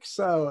think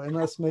so,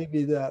 unless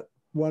maybe that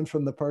one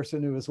from the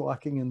person who was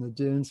walking in the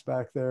dunes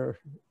back there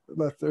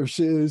left their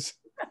shoes.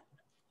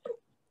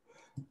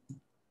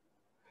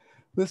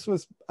 This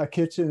was a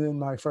kitchen in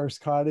my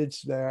first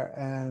cottage there,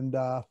 and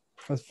a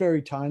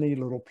very tiny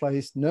little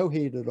place, no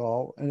heat at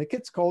all. And it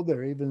gets cold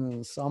there even in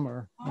the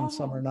summer, on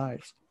summer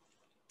nights.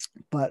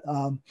 But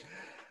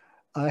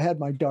I had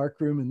my dark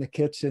room in the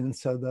kitchen,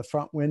 so the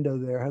front window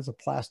there has a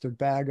plastic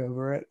bag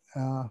over it,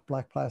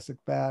 black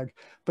plastic bag.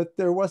 But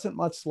there wasn't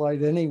much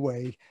light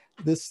anyway.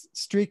 This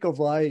streak of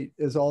light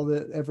is all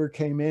that ever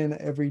came in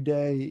every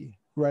day.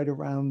 Right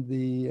around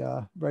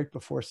right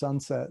before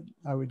sunset,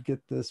 I would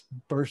get this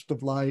burst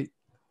of light,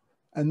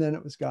 and then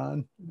it was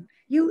gone.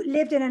 You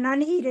lived in an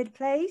unheated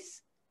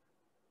place?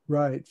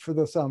 Right, for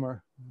the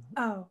summer.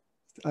 Oh.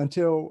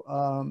 Until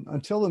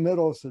the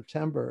middle of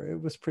September. It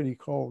was pretty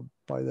cold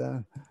by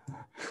then.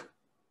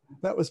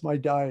 That was my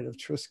diet of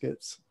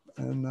Triscuits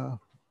and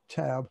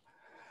tab.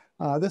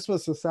 This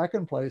was the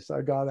second place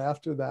I got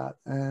after that.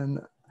 And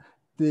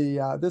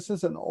this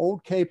is an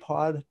old Cape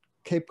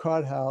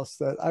Cod house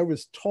that I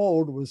was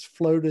told was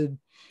floated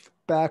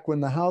back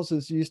when the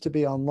houses used to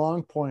be on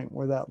Long Point,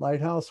 where that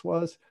lighthouse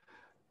was.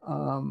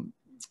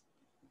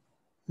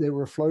 They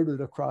were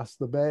floated across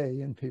the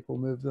bay, and people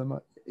moved them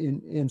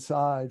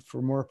inside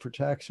for more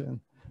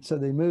protection. So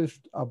they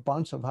moved a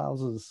bunch of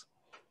houses.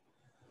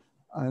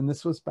 And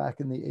this was back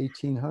in the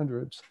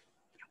 1800s.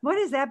 What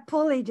is that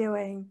pulley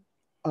doing?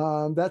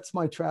 That's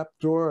my trap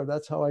door.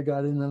 That's how I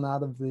got in and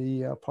out of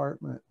the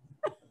apartment.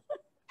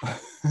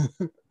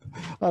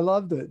 I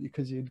loved it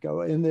because you'd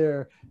go in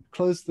there,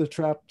 close the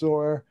trap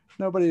door,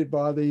 nobody would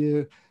bother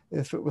you.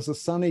 If it was a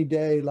sunny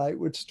day, light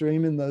would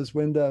stream in those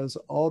windows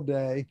all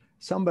day.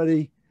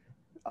 Somebody,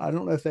 I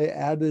don't know if they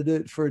added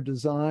it for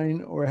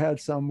design or had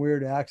some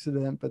weird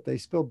accident, but they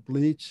spilled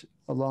bleach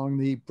along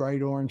the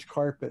bright orange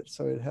carpet,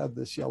 so it had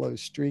this yellow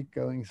streak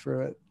going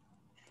through it.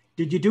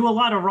 Did you do a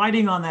lot of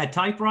writing on that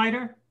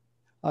typewriter?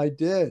 I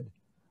did.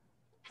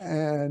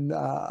 And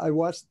I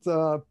watched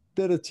a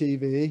bit of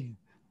TV.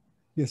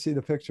 You see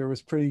the picture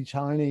was pretty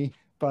tiny,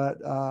 but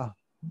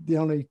the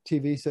only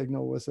TV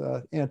signal was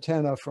an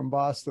antenna from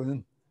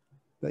Boston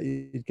that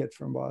you'd get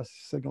from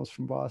signals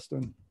from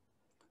Boston.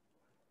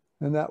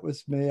 And that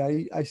was me.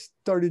 I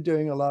started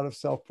doing a lot of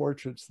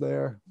self-portraits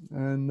there,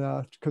 and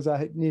because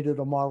I needed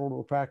a model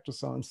to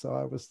practice on, so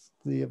I was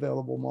the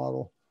available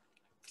model.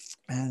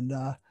 And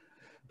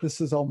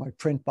this is all my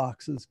print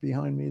boxes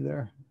behind me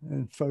there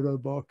and photo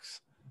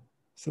books.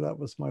 So that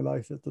was my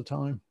life at the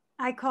time.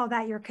 I call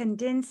that your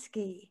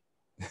Kandinsky.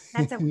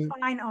 That's a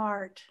fine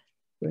art.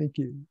 Thank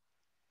you.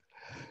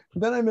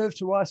 Then I moved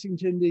to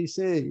Washington,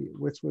 D.C.,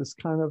 which was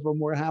kind of a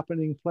more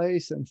happening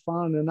place and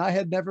fun. And I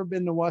had never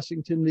been to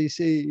Washington,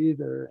 D.C.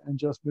 either, and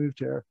just moved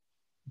here,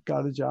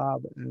 got a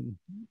job, and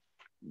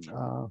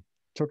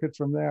took it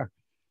from there.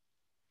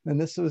 And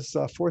this was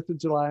 4th of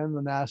July in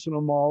the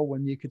National Mall,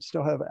 when you could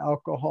still have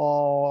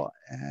alcohol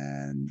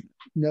and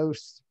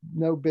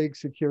no big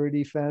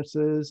security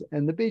fences.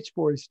 And the Beach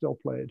Boys still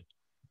played.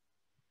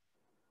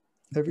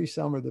 Every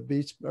summer,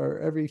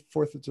 every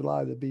 4th of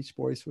July, the Beach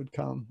Boys would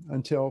come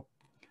until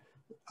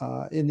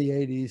in the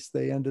 80s,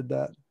 they ended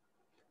that.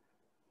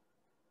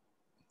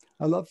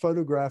 I love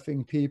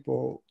photographing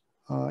people,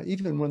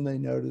 even when they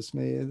notice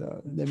me.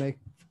 They make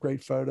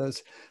great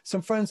photos.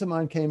 Some friends of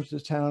mine came to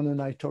town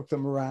and I took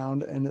them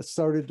around, and it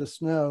started to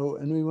snow,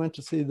 and we went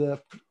to see I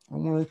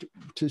wanted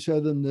to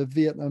show them the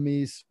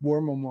Vietnamese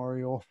War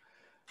Memorial,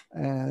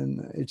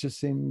 and it just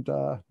seemed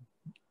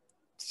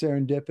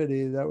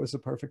serendipity. That was the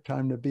perfect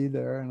time to be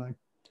there. And I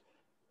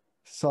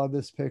saw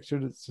this picture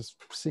that just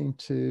seemed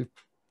to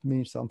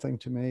mean something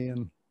to me,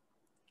 and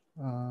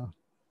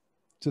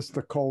just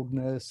the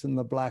coldness and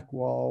the black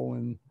wall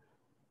and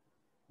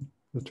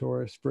the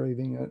tourists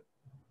braving it.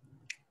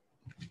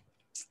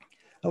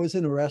 I was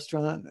in a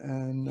restaurant,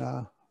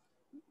 and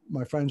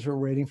my friends were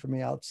waiting for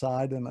me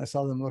outside, and I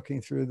saw them looking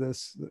through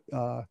this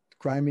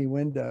grimy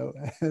window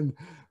and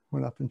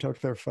went up and took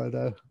their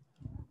photo.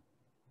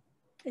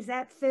 Is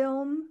that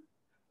film?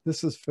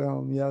 This is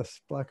film,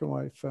 yes, black and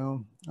white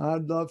film. I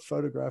love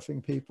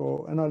photographing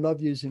people, and I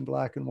love using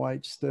black and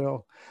white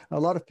still. A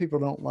lot of people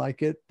don't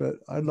like it, but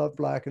I love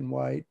black and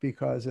white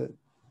because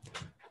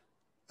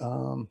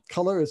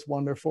color is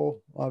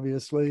wonderful,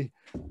 obviously,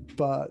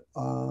 but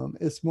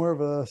it's more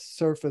of a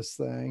surface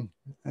thing,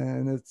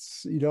 and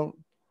you don't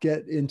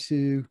get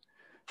into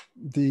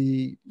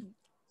the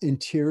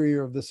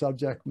interior of the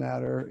subject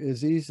matter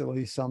as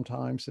easily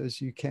sometimes as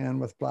you can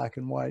with black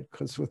and white,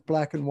 because with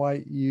black and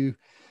white you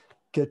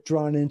get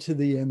drawn into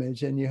the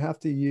image and you have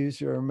to use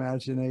your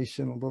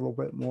imagination a little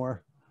bit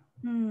more.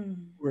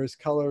 Whereas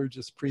color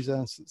just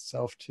presents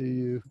itself to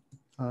you.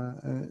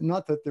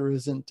 Not that there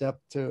isn't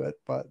depth to it,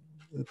 but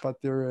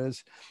there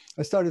is.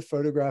 I started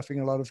photographing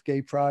a lot of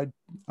gay pride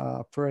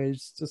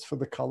parades just for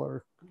the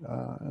color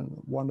and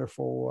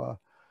wonderful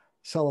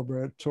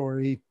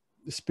celebratory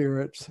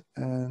spirits.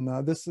 And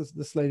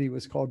this lady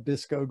was called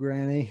Disco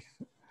Granny,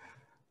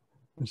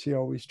 and she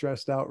always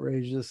dressed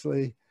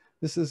outrageously.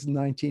 This is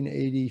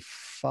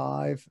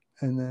 1985,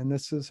 and then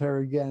this is her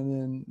again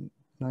in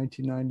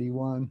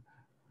 1991.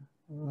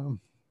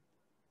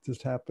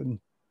 Just happened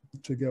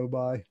to go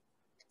by.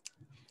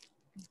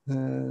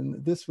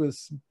 And this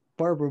was,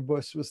 Barbara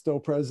Bush was still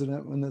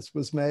president when this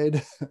was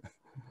made.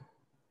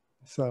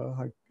 So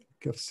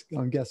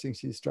I'm guessing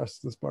she's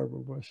dressed as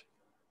Barbara Bush.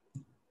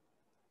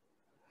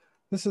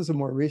 This is a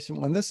more recent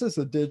one. This is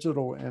a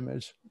digital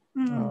image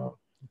that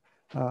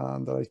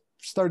I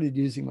started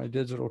using my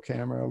digital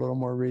camera a little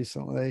more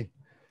recently.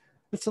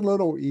 It's a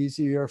little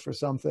easier for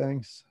some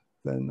things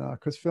than,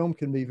 because film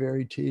can be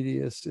very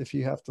tedious if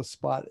you have to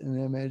spot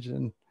an image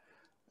and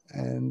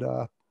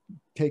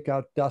take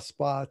out dust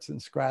spots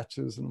and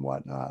scratches and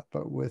whatnot.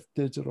 But with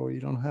digital, you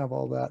don't have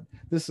all that.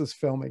 This is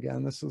film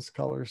again. This is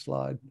color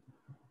slide.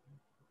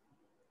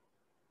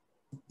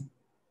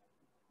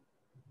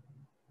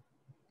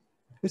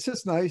 It's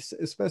just nice,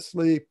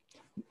 especially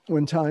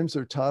when times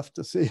are tough,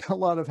 to see a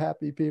lot of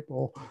happy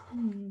people.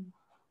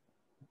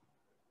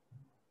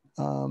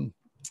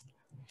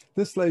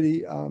 This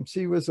lady,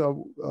 she was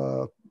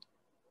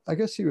I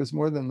guess she was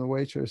more than the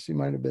waitress. She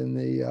might have been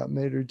the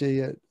maitre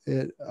d'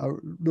 at a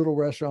little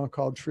restaurant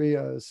called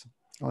Trios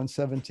on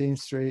 17th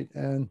Street.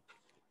 And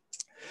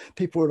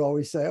people would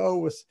always say, oh,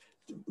 it was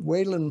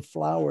Wayland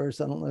Flowers.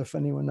 I don't know if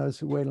anyone knows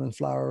who Wayland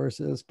Flowers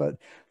is, but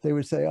they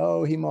would say,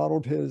 oh, he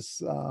modeled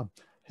his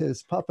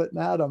puppet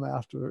madam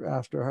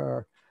after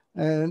her.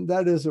 And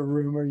that is a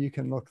rumor. You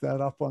can look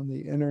that up on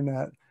the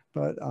internet.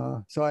 But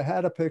so I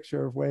had a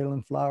picture of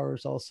Wayland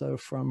Flowers also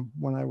from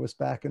when I was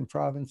back in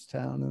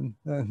Provincetown,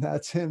 and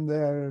that's him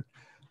there.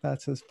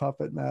 That's his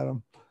puppet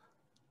madam.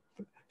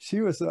 She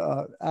was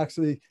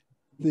actually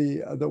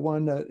the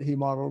one that he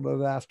modeled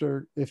it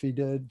after. If he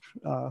did,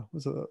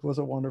 was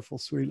a wonderful,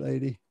 sweet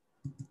lady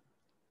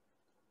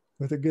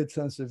with a good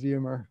sense of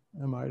humor,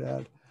 I might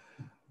add.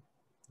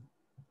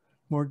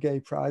 More gay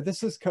pride.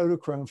 This is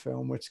Kodachrome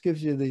film, which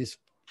gives you these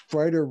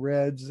brighter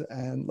reds,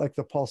 and like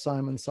the Paul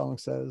Simon song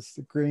says,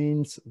 the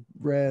greens,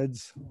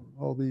 reds,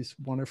 all these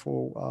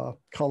wonderful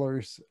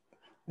colors.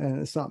 And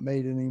it's not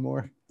made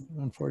anymore,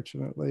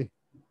 unfortunately.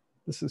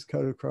 This is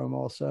Kodachrome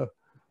also.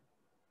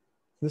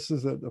 This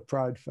is at the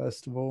Pride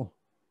Festival.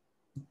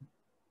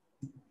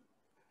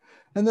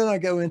 And then I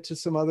go into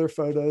some other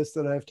photos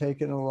that I've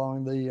taken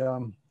along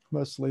the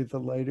mostly the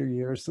later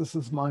years. This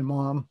is my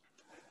mom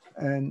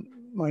and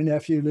my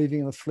nephew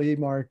leaving the flea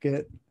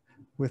market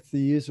with the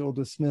usual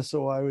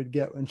dismissal I would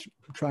get when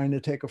trying to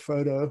take a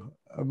photo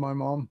of my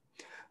mom.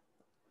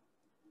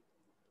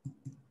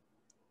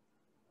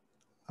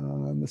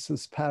 This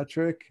is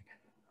Patrick,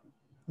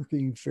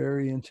 looking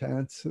very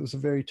intense. It was a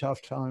very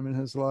tough time in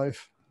his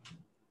life.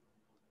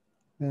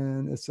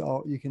 And it's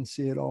all, you can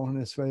see it all in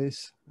his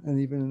face and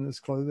even in his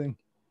clothing.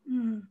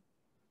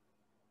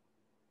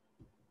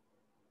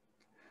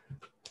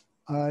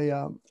 I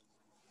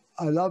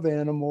love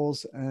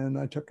animals, and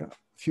I took a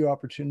few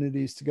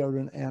opportunities to go to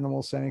an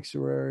animal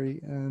sanctuary,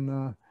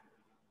 and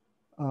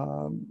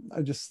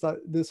I just thought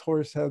this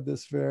horse had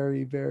this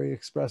very, very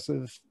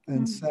expressive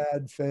and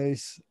sad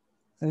face,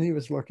 and he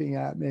was looking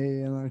at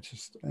me, and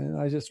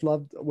I just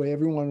loved the way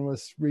everyone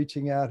was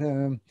reaching at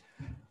him,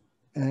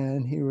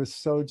 and he was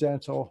so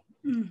gentle.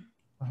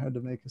 I had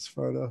to make his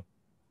photo.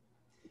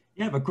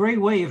 You have a great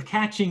way of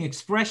catching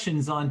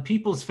expressions on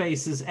people's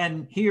faces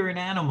and here an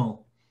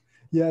animal.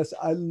 Yes,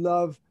 I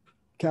love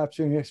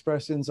capturing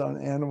expressions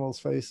on animals'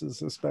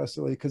 faces,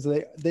 especially because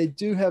they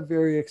do have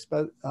very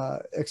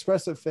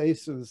expressive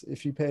faces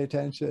if you pay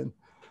attention.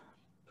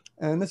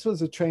 And this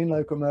was a train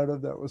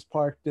locomotive that was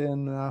parked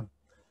in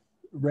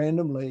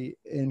randomly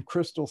in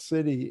Crystal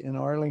City in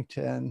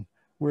Arlington,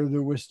 where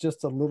there was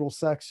just a little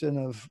section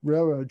of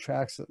railroad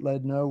tracks that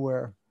led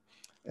nowhere.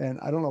 And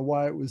I don't know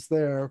why it was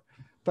there,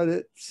 but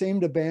it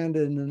seemed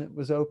abandoned and it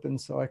was open.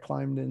 So I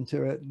climbed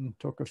into it and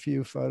took a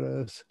few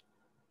photos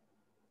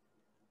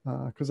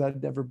because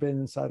I'd never been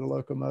inside a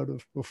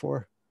locomotive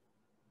before.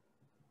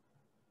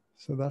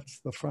 So that's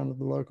the front of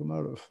the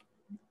locomotive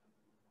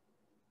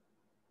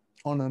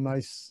on a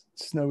nice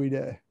snowy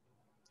day.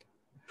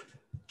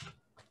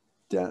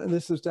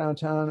 This is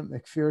downtown at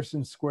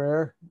McPherson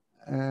Square.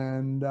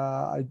 And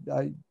I,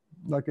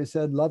 like I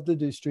said, love to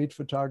do street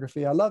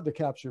photography. I love to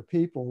capture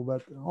people,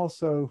 but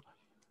also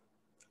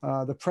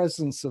the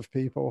presence of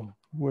people,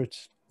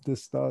 which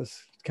this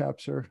does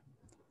capture.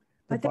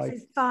 But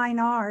this is fine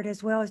art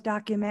as well as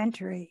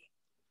documentary.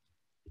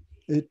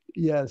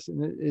 Yes,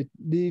 and it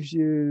leaves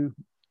you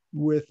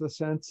with a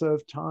sense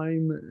of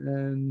time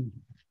and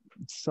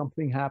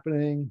something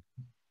happening,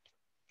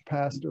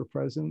 past or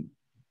present.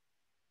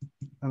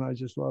 And I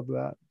just love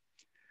that.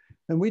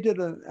 And we did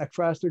an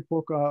ekphrastic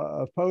book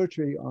of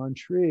poetry on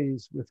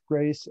trees with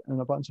Grace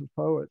and a bunch of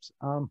poets.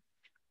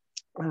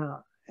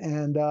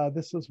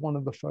 This was one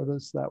of the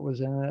photos that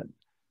was in it.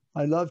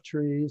 I love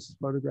trees,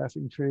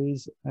 photographing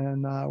trees.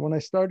 And when I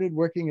started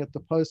working at the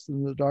Post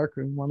in the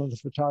darkroom, one of the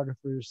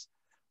photographers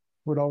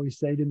would always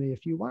say to me,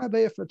 if you want to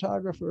be a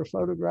photographer,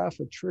 photograph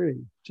a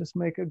tree. Just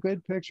make a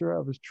good picture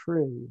of a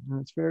tree.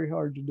 And it's very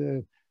hard to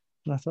do.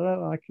 And I thought,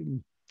 oh, I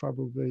can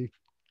probably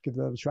give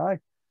that a try.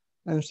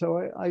 And so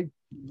I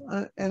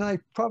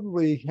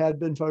probably had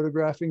been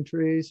photographing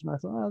trees. And I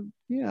thought, oh,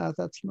 yeah,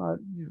 that's not,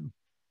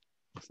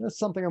 that's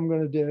something I'm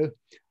going to do.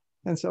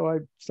 And so I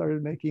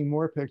started making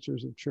more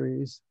pictures of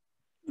trees.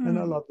 And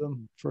I love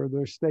them for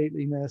their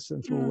stateliness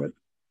and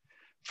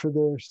for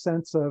their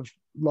sense of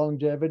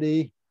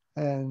longevity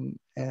and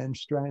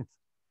strength.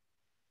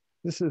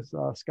 This is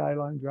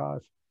Skyline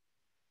Drive.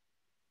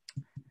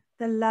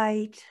 The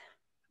light,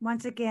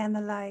 once again,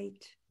 the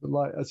light. The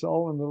light, it's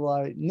all in the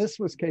light. And this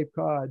was Cape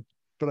Cod,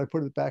 but I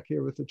put it back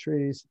here with the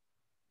trees.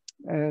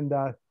 And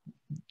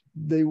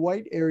the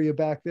white area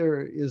back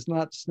there is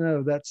not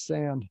snow, that's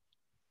sand.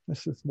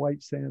 This is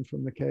white sand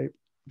from the Cape.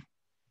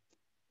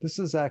 This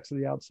is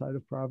actually outside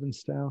of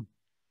Provincetown.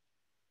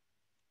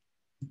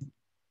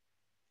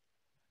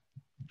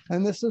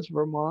 And this is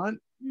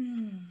Vermont.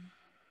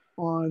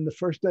 On the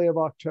first day of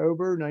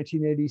October,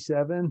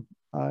 1987,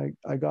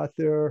 I got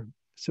there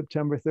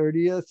September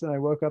 30th, and I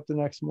woke up the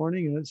next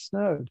morning and it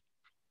snowed,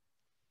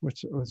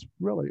 which was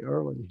really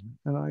early.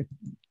 And I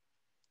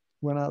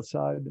went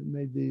outside and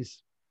made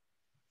these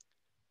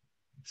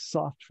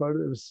soft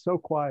photos. It was so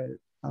quiet,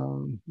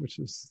 which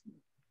is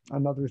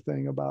another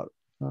thing about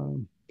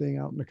being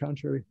out in the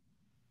country.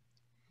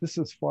 This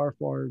is far,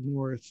 far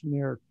north,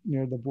 near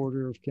the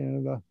border of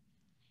Canada.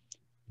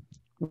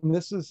 And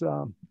this is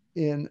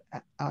in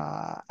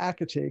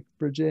Accokeek,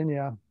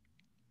 Virginia.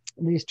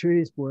 And these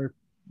trees were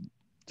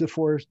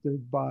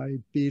deforested by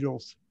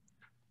beetles,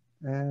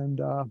 and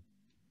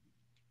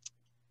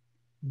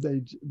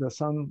the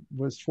sun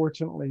was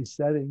fortunately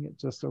setting at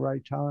just the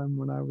right time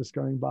when I was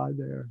going by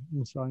there,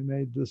 and so I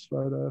made this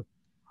photo.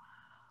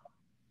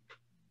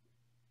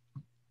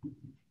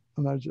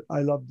 And I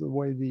loved the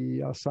way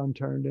the sun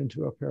turned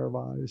into a pair of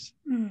eyes.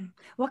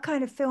 What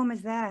kind of film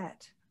is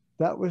that?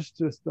 That was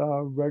just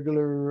a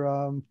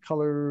regular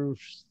color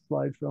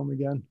slide film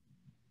again.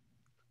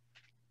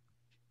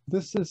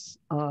 This is,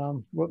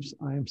 whoops,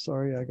 I am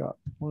sorry, I got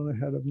one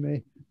ahead of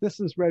me. This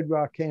is Red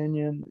Rock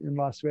Canyon in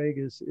Las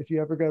Vegas. If you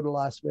ever go to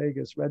Las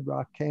Vegas, Red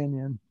Rock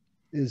Canyon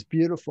is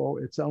beautiful.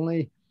 It's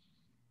only,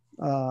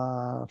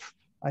 I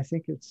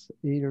think it's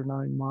 8 or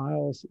 9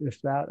 miles,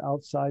 if that,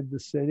 outside the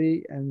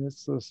city. And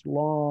it's this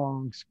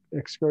long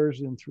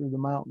excursion through the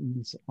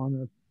mountains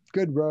on a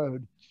good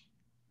road,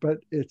 but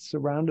it's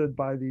surrounded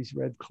by these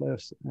red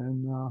cliffs.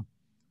 And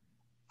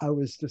I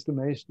was just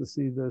amazed to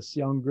see this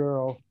young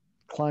girl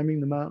climbing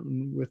the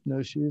mountain with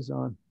no shoes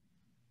on.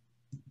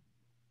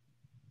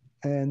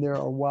 And there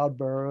are wild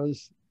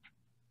burros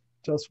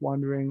just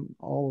wandering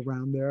all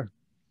around there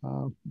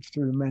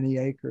through many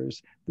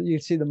acres. But you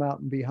can see the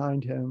mountain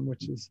behind him,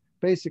 which is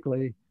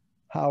basically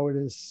how it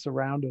is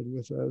surrounded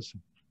with those.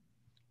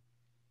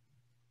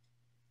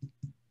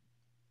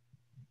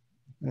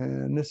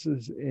 And this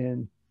is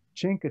in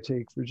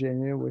Chincoteague,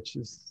 Virginia, which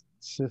is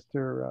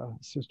sister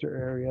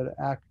area to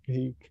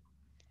Accokeek.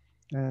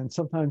 And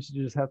sometimes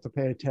you just have to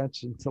pay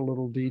attention to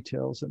little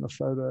details in a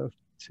photo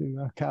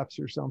to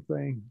capture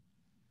something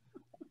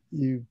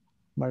you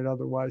might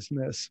otherwise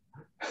miss.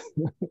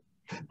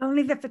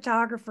 Only the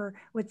photographer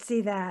would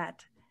see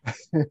that.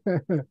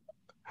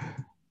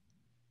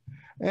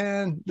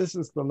 And this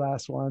is the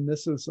last one.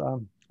 This is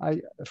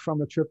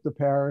from a trip to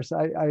Paris.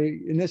 I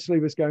initially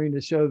was going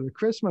to show the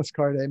Christmas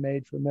card I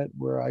made from it,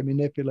 where I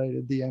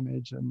manipulated the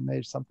image and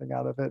made something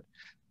out of it.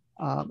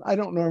 I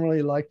don't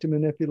normally like to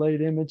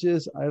manipulate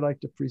images. I like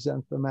to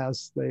present them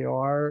as they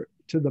are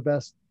to the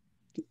best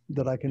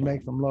that I can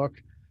make them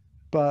look.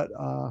 But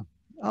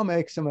I'll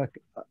make some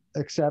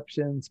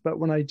exceptions. But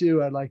when I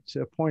do, I like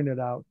to point it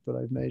out that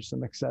I've made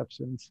some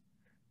exceptions.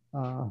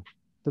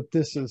 But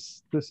this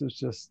is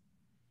just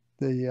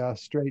the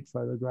straight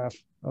photograph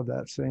of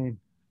that scene.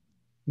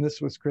 And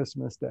this was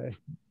Christmas Day.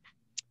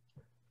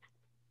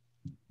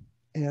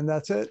 And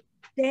that's it.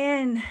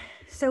 Dan,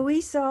 so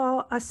we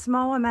saw a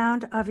small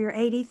amount of your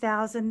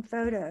 80,000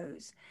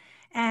 photos,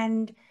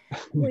 and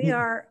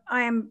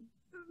I am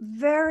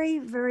very,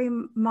 very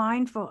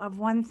mindful of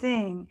one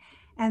thing,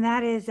 and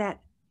that is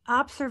that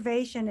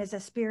observation is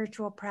a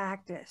spiritual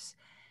practice,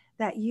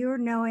 that you're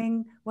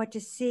knowing what to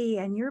see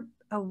and your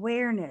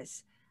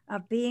awareness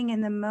of being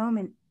in the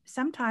moment,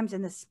 sometimes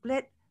in the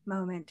split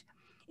moment,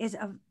 is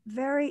a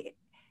very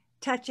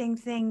touching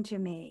thing to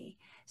me.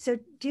 So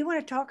do you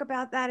want to talk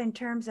about that in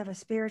terms of a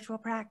spiritual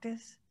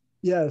practice?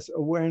 Yes,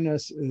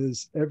 awareness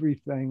is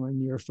everything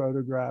when you're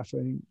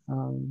photographing,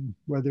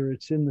 whether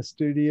it's in the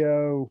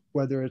studio,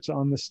 whether it's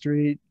on the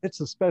street.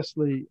 It's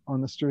especially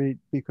on the street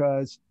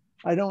because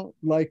I don't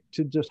like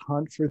to just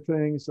hunt for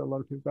things. A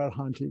lot of people are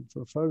hunting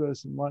for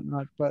photos and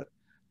whatnot, but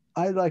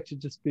I like to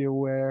just be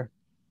aware.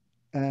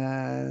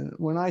 And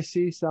when I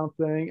see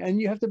something,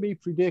 and you have to be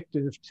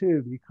predictive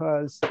too,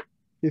 because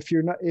if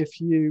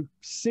you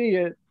see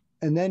it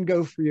and then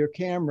go for your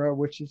camera,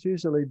 which is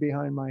usually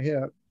behind my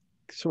hip,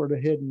 sort of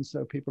hidden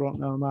so people don't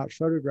know I'm out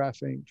trying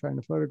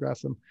to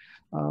photograph them.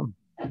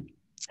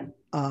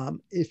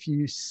 If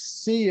you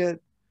see it,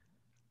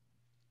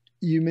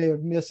 you may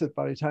have missed it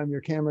by the time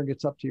your camera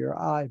gets up to your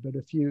eye, but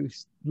if you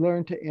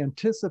learn to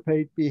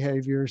anticipate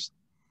behaviors,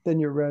 then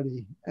you're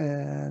ready.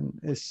 And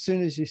as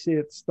soon as you see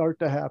it start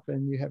to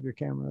happen, you have your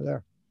camera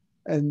there.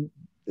 And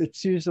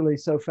it's usually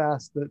so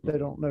fast that they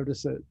don't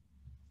notice it.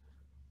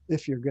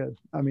 If you're good,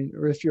 I mean,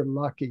 or if you're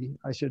lucky,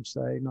 I should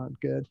say, not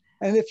good.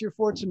 And if you're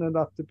fortunate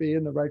enough to be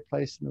in the right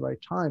place in the right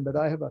time. But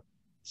I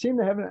seem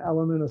to have an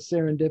element of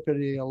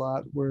serendipity a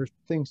lot where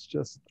things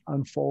just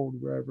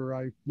unfold wherever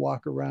I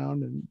walk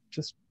around, and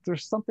just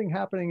there's something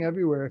happening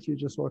everywhere if you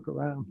just look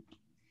around.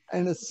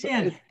 And it's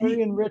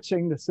very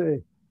enriching to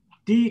see.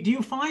 Do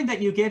you find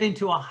that you get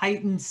into a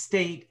heightened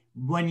state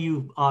when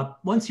you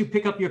once you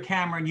pick up your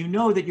camera and you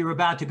know that you're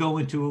about to go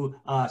into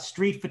a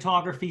street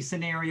photography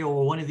scenario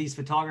or one of these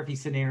photography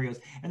scenarios,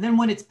 and then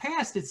when it's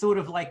past, it's sort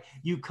of like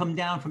you come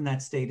down from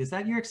that state? Is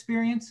that your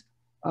experience?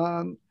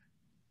 A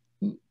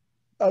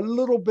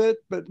little bit,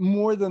 but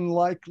more than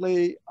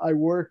likely I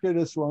work it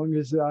as long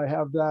as I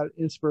have that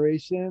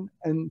inspiration,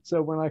 and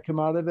so when I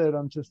come out of it,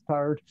 I'm just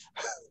tired.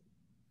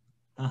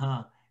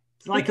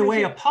 It's like the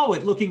way a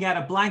poet looking at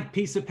a blank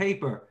piece of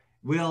paper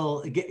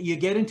you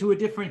get into a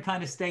different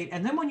kind of state,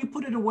 and then when you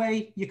put it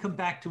away, you come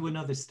back to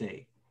another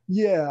state.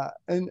 Yeah,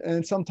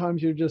 and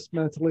sometimes you're just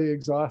mentally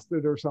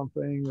exhausted or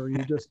something, or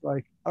you're just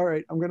like, all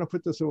right, I'm going to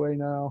put this away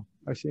now.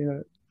 I've seen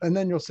it, and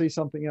then you'll see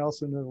something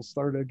else, and it'll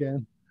start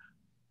again.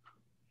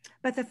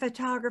 But the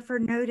photographer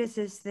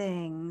notices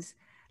things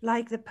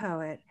like the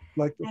poet.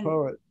 Like the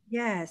poet.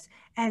 Yes.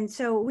 And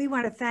so we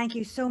want to thank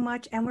you so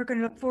much. And we're going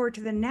to look forward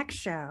to the next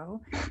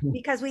show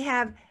because we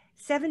have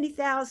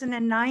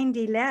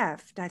 70,090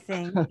 left, I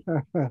think.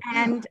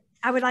 And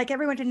I would like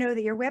everyone to know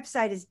that your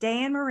website is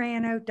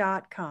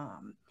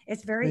danmurano.com.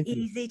 It's very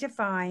easy to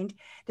find.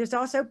 There's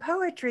also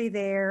poetry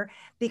there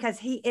because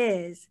he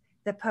is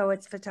the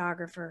poet's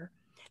photographer.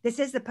 This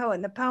is The Poet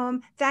and the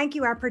Poem. Thank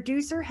you. Our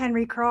producer,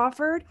 Henry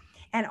Crawford,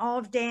 and all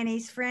of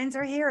Danny's friends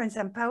are here, and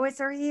some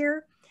poets are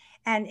here.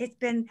 And it's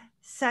been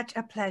such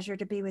a pleasure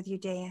to be with you,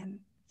 Dan.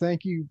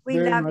 Thank you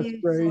very much,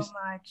 Grace. We love you so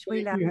much.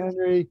 Thank you,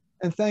 Henry.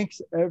 And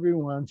thanks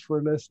everyone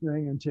for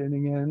listening and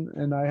tuning in.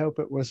 And I hope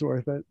it was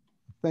worth it.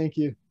 Thank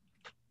you.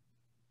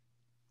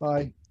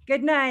 Bye.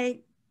 Good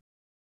night.